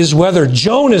is whether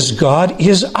Jonah's God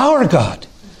is our God,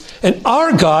 and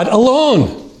our God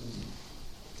alone.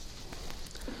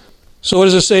 So what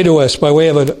does it say to us by way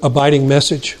of an abiding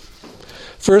message?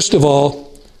 First of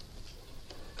all,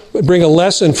 bring a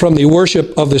lesson from the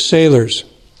worship of the sailors.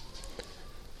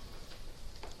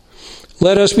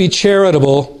 Let us be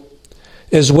charitable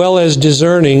as well as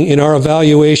discerning in our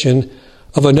evaluation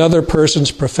of another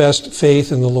person's professed faith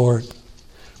in the Lord.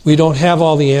 We don't have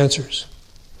all the answers.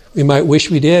 We might wish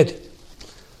we did.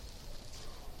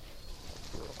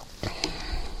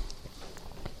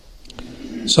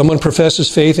 Someone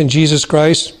professes faith in Jesus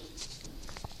Christ.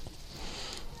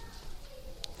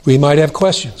 We might have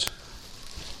questions.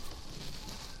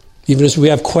 Even as we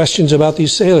have questions about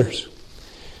these sailors.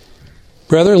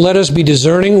 Brethren, let us be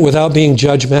discerning without being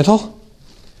judgmental.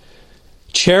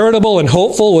 charitable and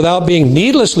hopeful without being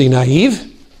needlessly naive.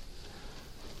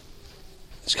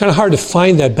 It's kind of hard to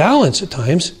find that balance at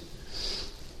times.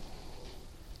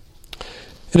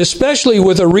 And especially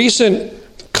with a recent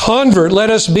convert, let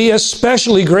us be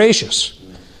especially gracious.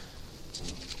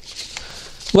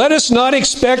 Let us not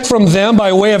expect from them,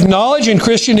 by way of knowledge and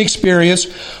Christian experience,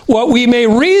 what we may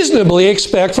reasonably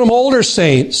expect from older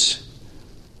saints.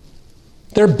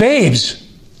 They're babes.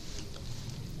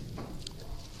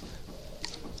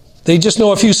 They just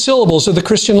know a few syllables of the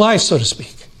Christian life, so to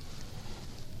speak.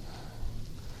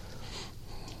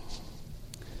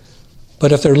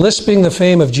 But if they're lisping the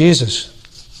fame of Jesus,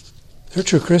 they're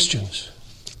true Christians.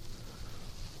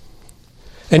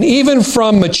 And even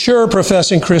from mature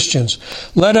professing Christians,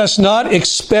 let us not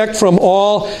expect from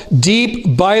all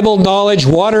deep Bible knowledge,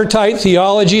 watertight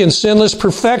theology, and sinless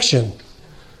perfection.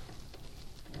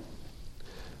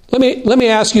 Let me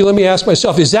ask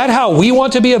myself, is that how we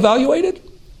want to be evaluated?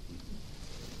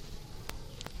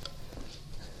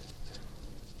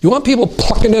 You want people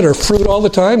plucking at our fruit all the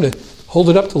time to hold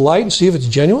it up to the light and see if it's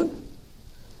genuine?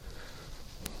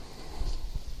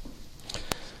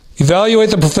 Evaluate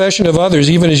the profession of others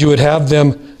even as you would have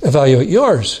them evaluate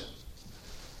yours,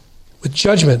 with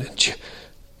judgment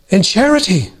and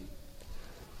charity.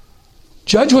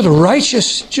 Judge with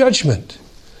righteous judgment.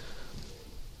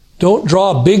 Don't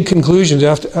draw big conclusions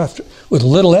after with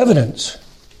little evidence.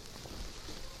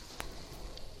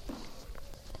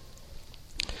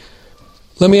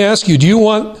 Let me ask you, do you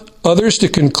want others to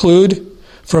conclude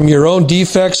from your own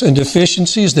defects and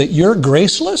deficiencies that you're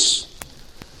graceless?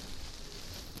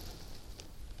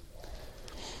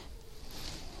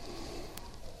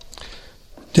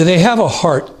 Do they have a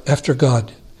heart after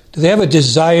God? Do they have a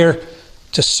desire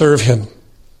to serve Him?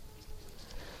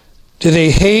 Do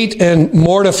they hate and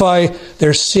mortify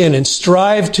their sin and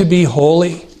strive to be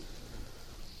holy?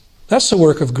 That's the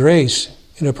work of grace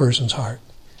in a person's heart.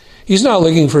 He's not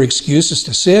looking for excuses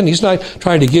to sin. He's not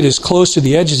trying to get as close to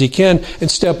the edge as he can and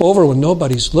step over when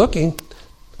nobody's looking.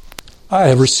 I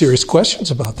have serious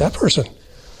questions about that person.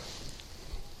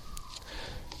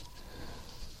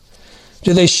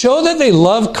 Do they show that they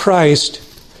love Christ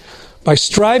by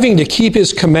striving to keep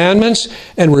His commandments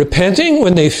and repenting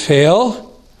when they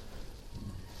fail?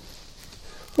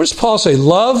 What does Paul say?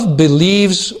 Love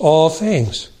believes all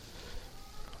things.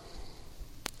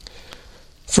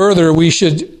 Further, we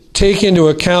should take into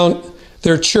account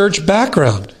their church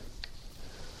background.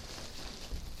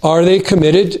 Are they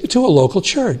committed to a local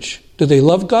church? Do they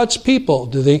love God's people?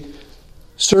 Do they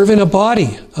serve in a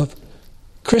body of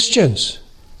Christians?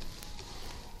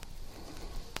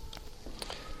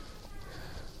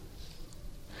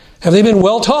 Have they been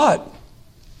well taught?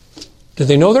 Do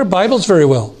they know their Bibles very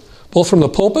well? Both from the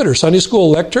pulpit or Sunday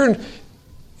school lectern,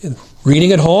 and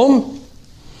reading at home,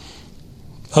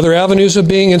 other avenues of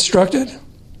being instructed?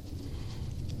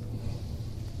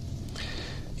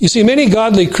 You see, many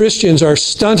godly Christians are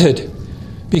stunted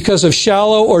because of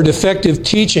shallow or defective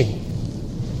teaching.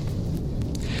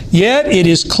 Yet it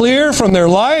is clear from their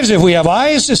lives, if we have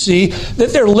eyes to see, that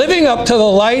they're living up to the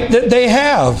light that they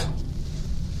have.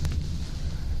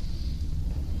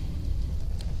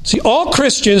 See, all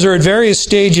Christians are at various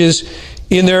stages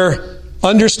in their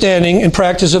understanding and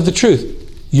practice of the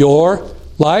truth. Your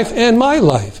life and my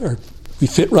life. We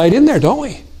fit right in there, don't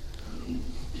we?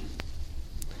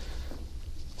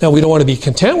 Now, we don't want to be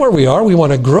content where we are. We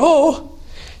want to grow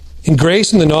in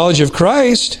grace and the knowledge of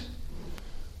Christ.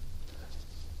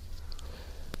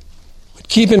 But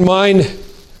keep in mind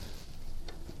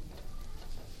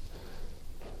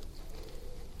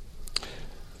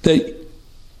that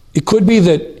it could be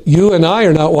that you and I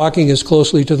are not walking as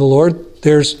closely to the Lord.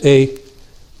 There's a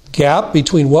gap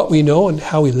between what we know and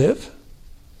how we live.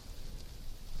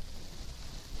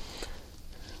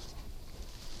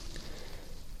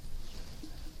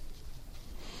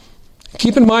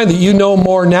 Keep in mind that you know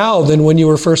more now than when you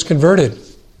were first converted.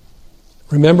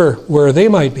 Remember where they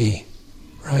might be,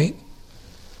 right?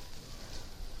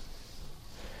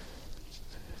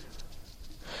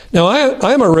 Now,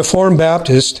 I'm a Reformed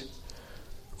Baptist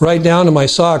right down to my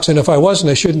socks, and if I wasn't,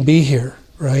 I shouldn't be here,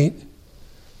 right?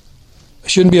 I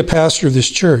shouldn't be a pastor of this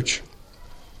church.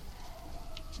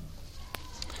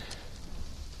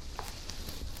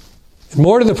 And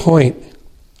more to the point,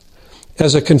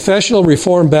 as a confessional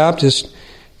Reformed Baptist,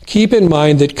 keep in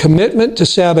mind that commitment to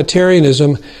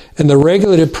Sabbatarianism and the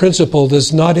regulative principle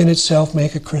does not in itself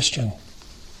make a Christian.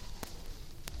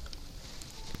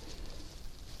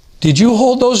 Did you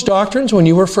hold those doctrines when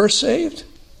you were first saved?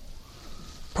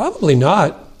 Probably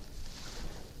not.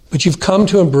 But you've come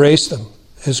to embrace them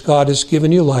as God has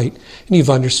given you light and you've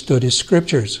understood His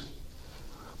Scriptures.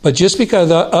 But just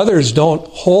because others don't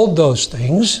hold those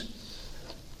things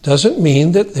doesn't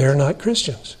mean that they're not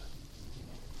Christians.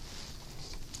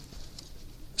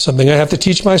 Something I have to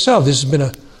teach myself. This has been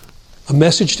a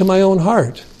message to my own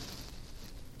heart.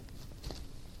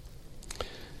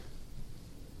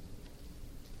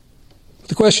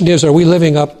 The question is, are we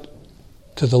living up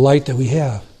to the light that we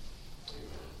have?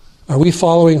 Are we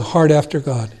following hard after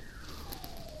God?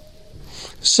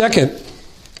 Second,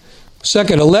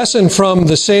 a lesson from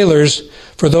the sailors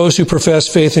for those who profess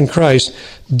faith in Christ.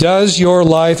 Does your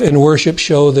life and worship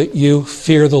show that you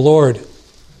fear the Lord?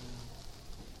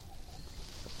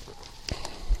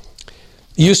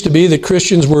 It used to be that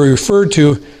Christians were referred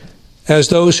to as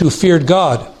those who feared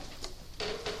God.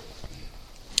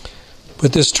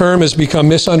 But this term has become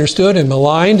misunderstood and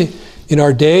maligned in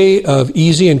our day of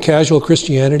easy and casual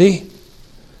Christianity.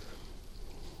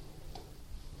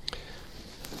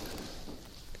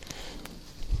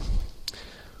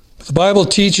 The Bible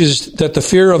teaches that the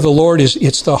fear of the Lord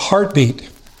it's the heartbeat.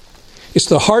 It's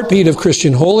the heartbeat of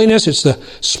Christian holiness. It's the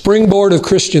springboard of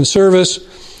Christian service,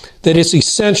 that it's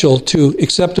essential to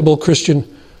acceptable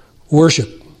Christian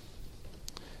worship.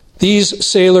 These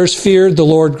sailors feared the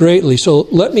Lord greatly. So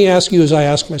let me ask you as I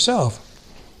ask myself,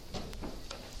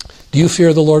 do you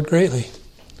fear the Lord greatly?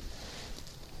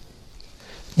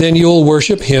 Then you'll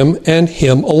worship Him and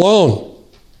Him alone.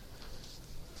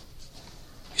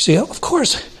 You say, oh, of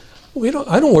course,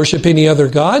 I don't worship any other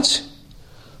gods.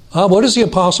 What does the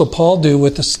Apostle Paul do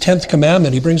with the 10th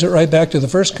commandment? He brings it right back to the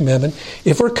first commandment.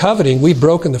 If we're coveting, we've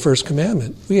broken the first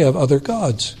commandment. We have other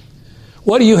gods.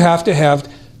 What do you have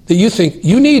that you think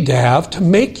you need to have to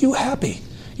make you happy?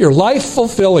 Your life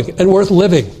fulfilling and worth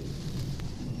living.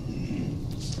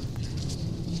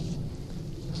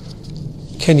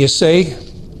 Can you say,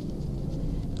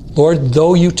 Lord,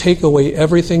 though you take away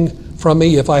everything from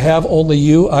me, if I have only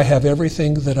you, I have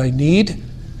everything that I need?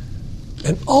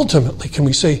 And ultimately, can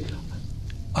we say,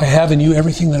 I have in you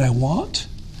everything that I want?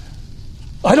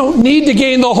 I don't need to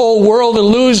gain the whole world and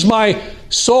lose my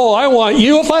soul. I want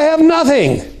you if I have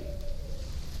nothing.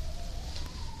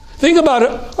 Think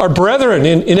about our brethren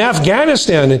in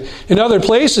Afghanistan and in other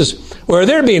places where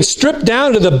they're being stripped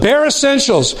down to the bare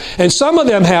essentials. And some of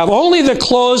them have only the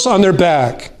clothes on their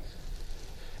back.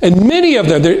 And many of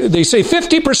them, they say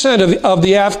 50% of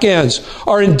the Afghans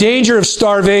are in danger of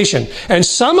starvation. And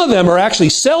some of them are actually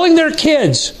selling their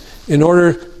kids in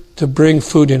order to bring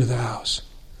food into the house.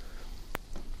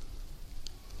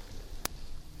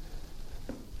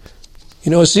 You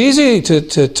know, it's easy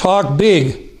to talk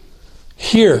big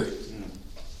here.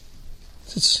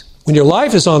 When your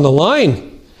life is on the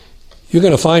line, you're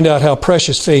going to find out how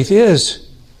precious faith is.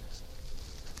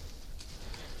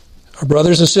 Our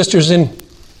brothers and sisters in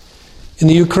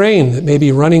the Ukraine that may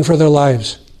be running for their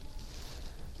lives,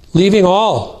 leaving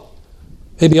all.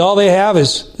 Maybe all they have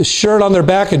is the shirt on their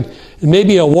back and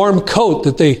maybe a warm coat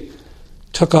that they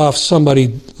took off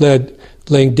somebody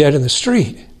laying dead in the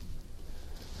street.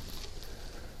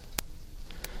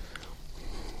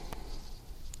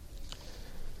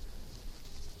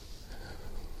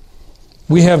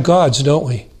 We have gods, don't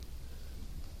we?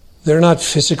 They're not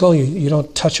physical. You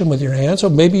don't touch them with your hands. Or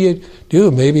maybe you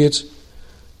do. Maybe it's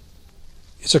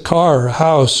a car or a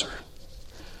house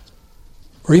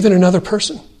or even another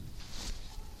person.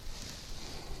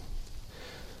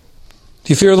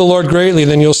 Do you fear the Lord greatly?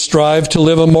 Then you'll strive to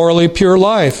live a morally pure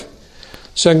life.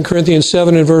 2 Corinthians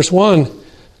 7 and verse 1.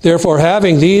 Therefore,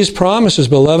 having these promises,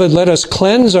 beloved, let us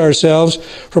cleanse ourselves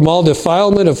from all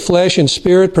defilement of flesh and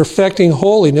spirit, perfecting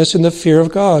holiness in the fear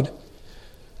of God.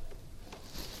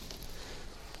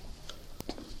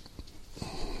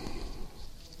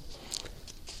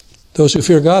 Those who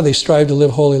fear God, they strive to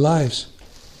live holy lives.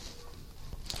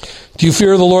 Do you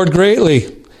fear the Lord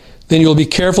greatly? Then you'll be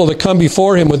careful to come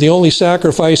before Him with the only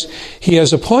sacrifice He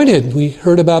has appointed. We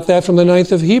heard about that from the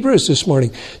 9th of Hebrews this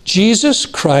morning. Jesus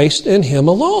Christ and Him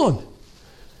alone.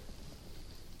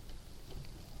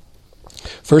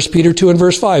 1 Peter 2 and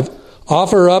verse 5.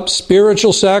 Offer up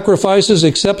spiritual sacrifices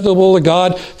acceptable to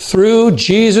God through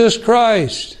Jesus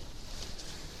Christ.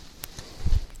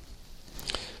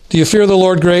 Do you fear the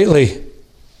Lord greatly?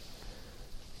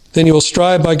 Then you will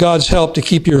strive by God's help to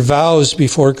keep your vows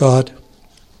before God.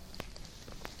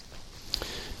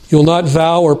 You will not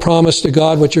vow or promise to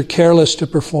God what you're careless to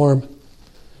perform.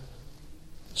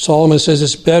 Solomon says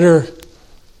it's better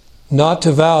not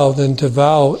to vow than to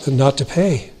vow and not to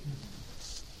pay.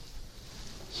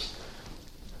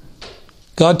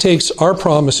 God takes our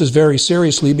promises very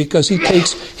seriously because He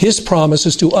takes His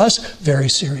promises to us very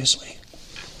seriously.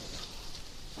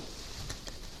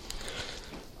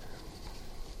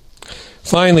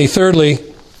 Finally,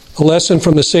 thirdly, a lesson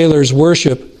from the sailor's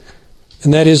worship,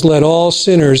 and that is, let all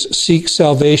sinners seek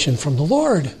salvation from the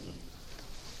Lord.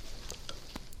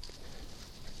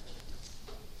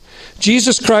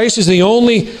 Jesus Christ is the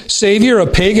only Savior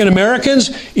of pagan Americans,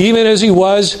 even as he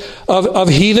was of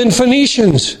heathen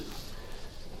Phoenicians.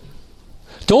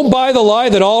 Don't buy the lie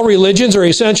that all religions are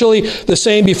essentially the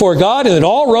same before God and that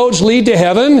all roads lead to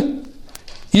heaven.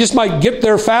 You just might get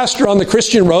there faster on the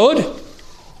Christian road.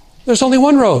 There's only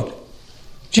one road.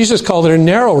 Jesus called it a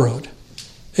narrow road,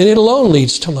 and it alone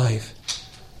leads to life.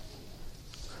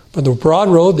 But the broad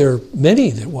road, there are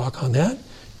many that walk on that.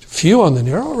 Few on the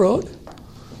narrow road.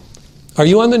 Are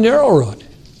you on the narrow road?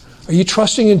 Are you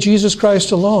trusting in Jesus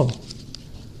Christ alone?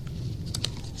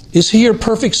 Is he your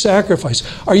perfect sacrifice?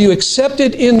 Are you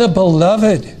accepted in the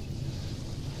beloved?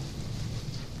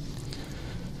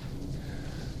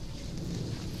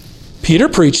 Peter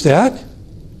preached that.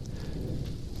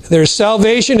 There is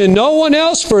salvation in no one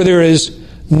else, for there is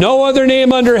no other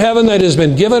name under heaven that has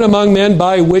been given among men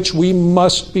by which we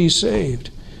must be saved.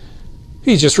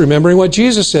 He's just remembering what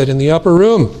Jesus said in the upper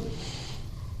room.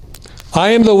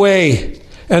 I am the way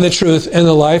and the truth and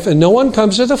the life, and no one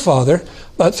comes to the Father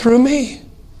but through me.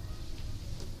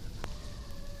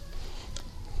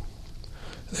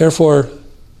 Therefore,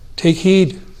 take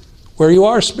heed where you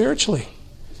are spiritually.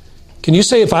 Can you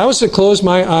say, if I was to close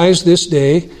my eyes this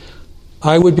day,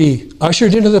 I would be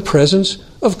ushered into the presence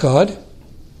of God?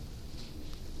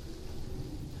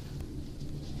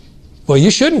 Well,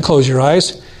 you shouldn't close your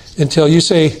eyes until you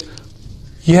say,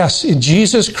 yes, in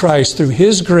Jesus Christ, through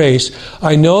his grace,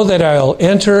 I know that I'll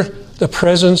enter the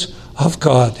presence of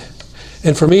God.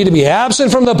 And for me to be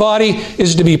absent from the body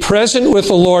is to be present with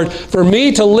the Lord. For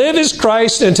me to live is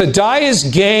Christ and to die is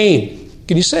gain.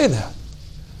 Can you say that?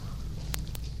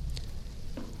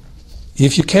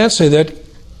 If you can't say that,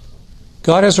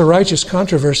 God has a righteous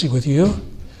controversy with you,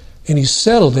 and he's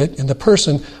settled it in the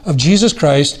person of Jesus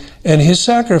Christ and his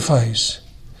sacrifice.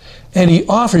 And he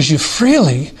offers you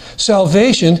freely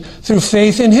salvation through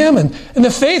faith in him. And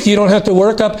the faith, you don't have to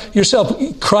work up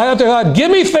yourself. Cry out to God,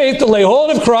 give me faith to lay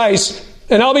hold of Christ,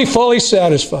 and I'll be fully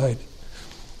satisfied.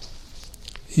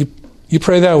 You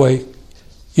pray that way,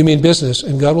 you mean business,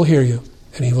 and God will hear you,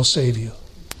 and he will save you.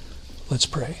 Let's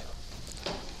pray.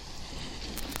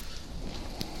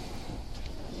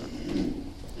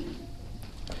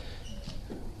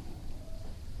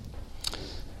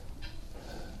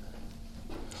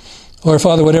 Lord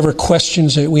Father, whatever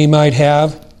questions that we might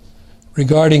have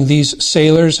regarding these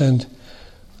sailors and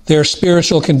their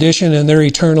spiritual condition and their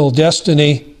eternal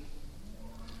destiny,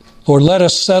 Lord, let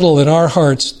us settle in our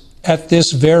hearts at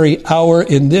this very hour,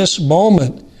 in this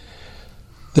moment,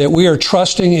 that we are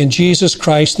trusting in Jesus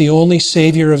Christ, the only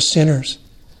Savior of sinners.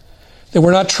 That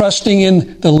we're not trusting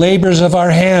in the labors of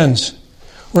our hands.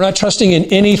 We're not trusting in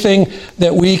anything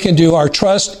that we can do. Our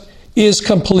trust is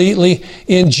completely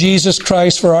in Jesus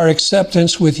Christ for our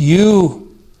acceptance with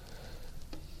you.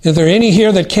 If there are any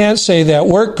here that can't say that,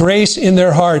 work grace in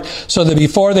their heart so that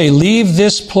before they leave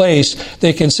this place,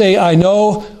 they can say, I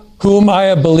know whom I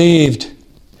have believed,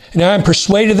 and I am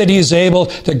persuaded that he is able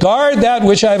to guard that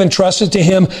which I have entrusted to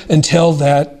him until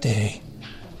that day.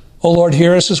 O Lord,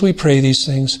 hear us as we pray these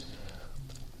things.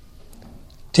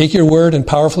 Take your word and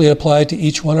powerfully apply it to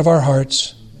each one of our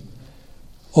hearts.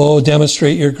 Oh,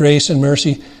 demonstrate your grace and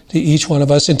mercy to each one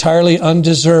of us, entirely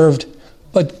undeserved,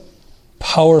 but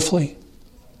powerfully,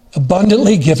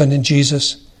 abundantly given in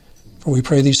Jesus. For we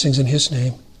pray these things in his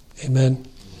name. Amen.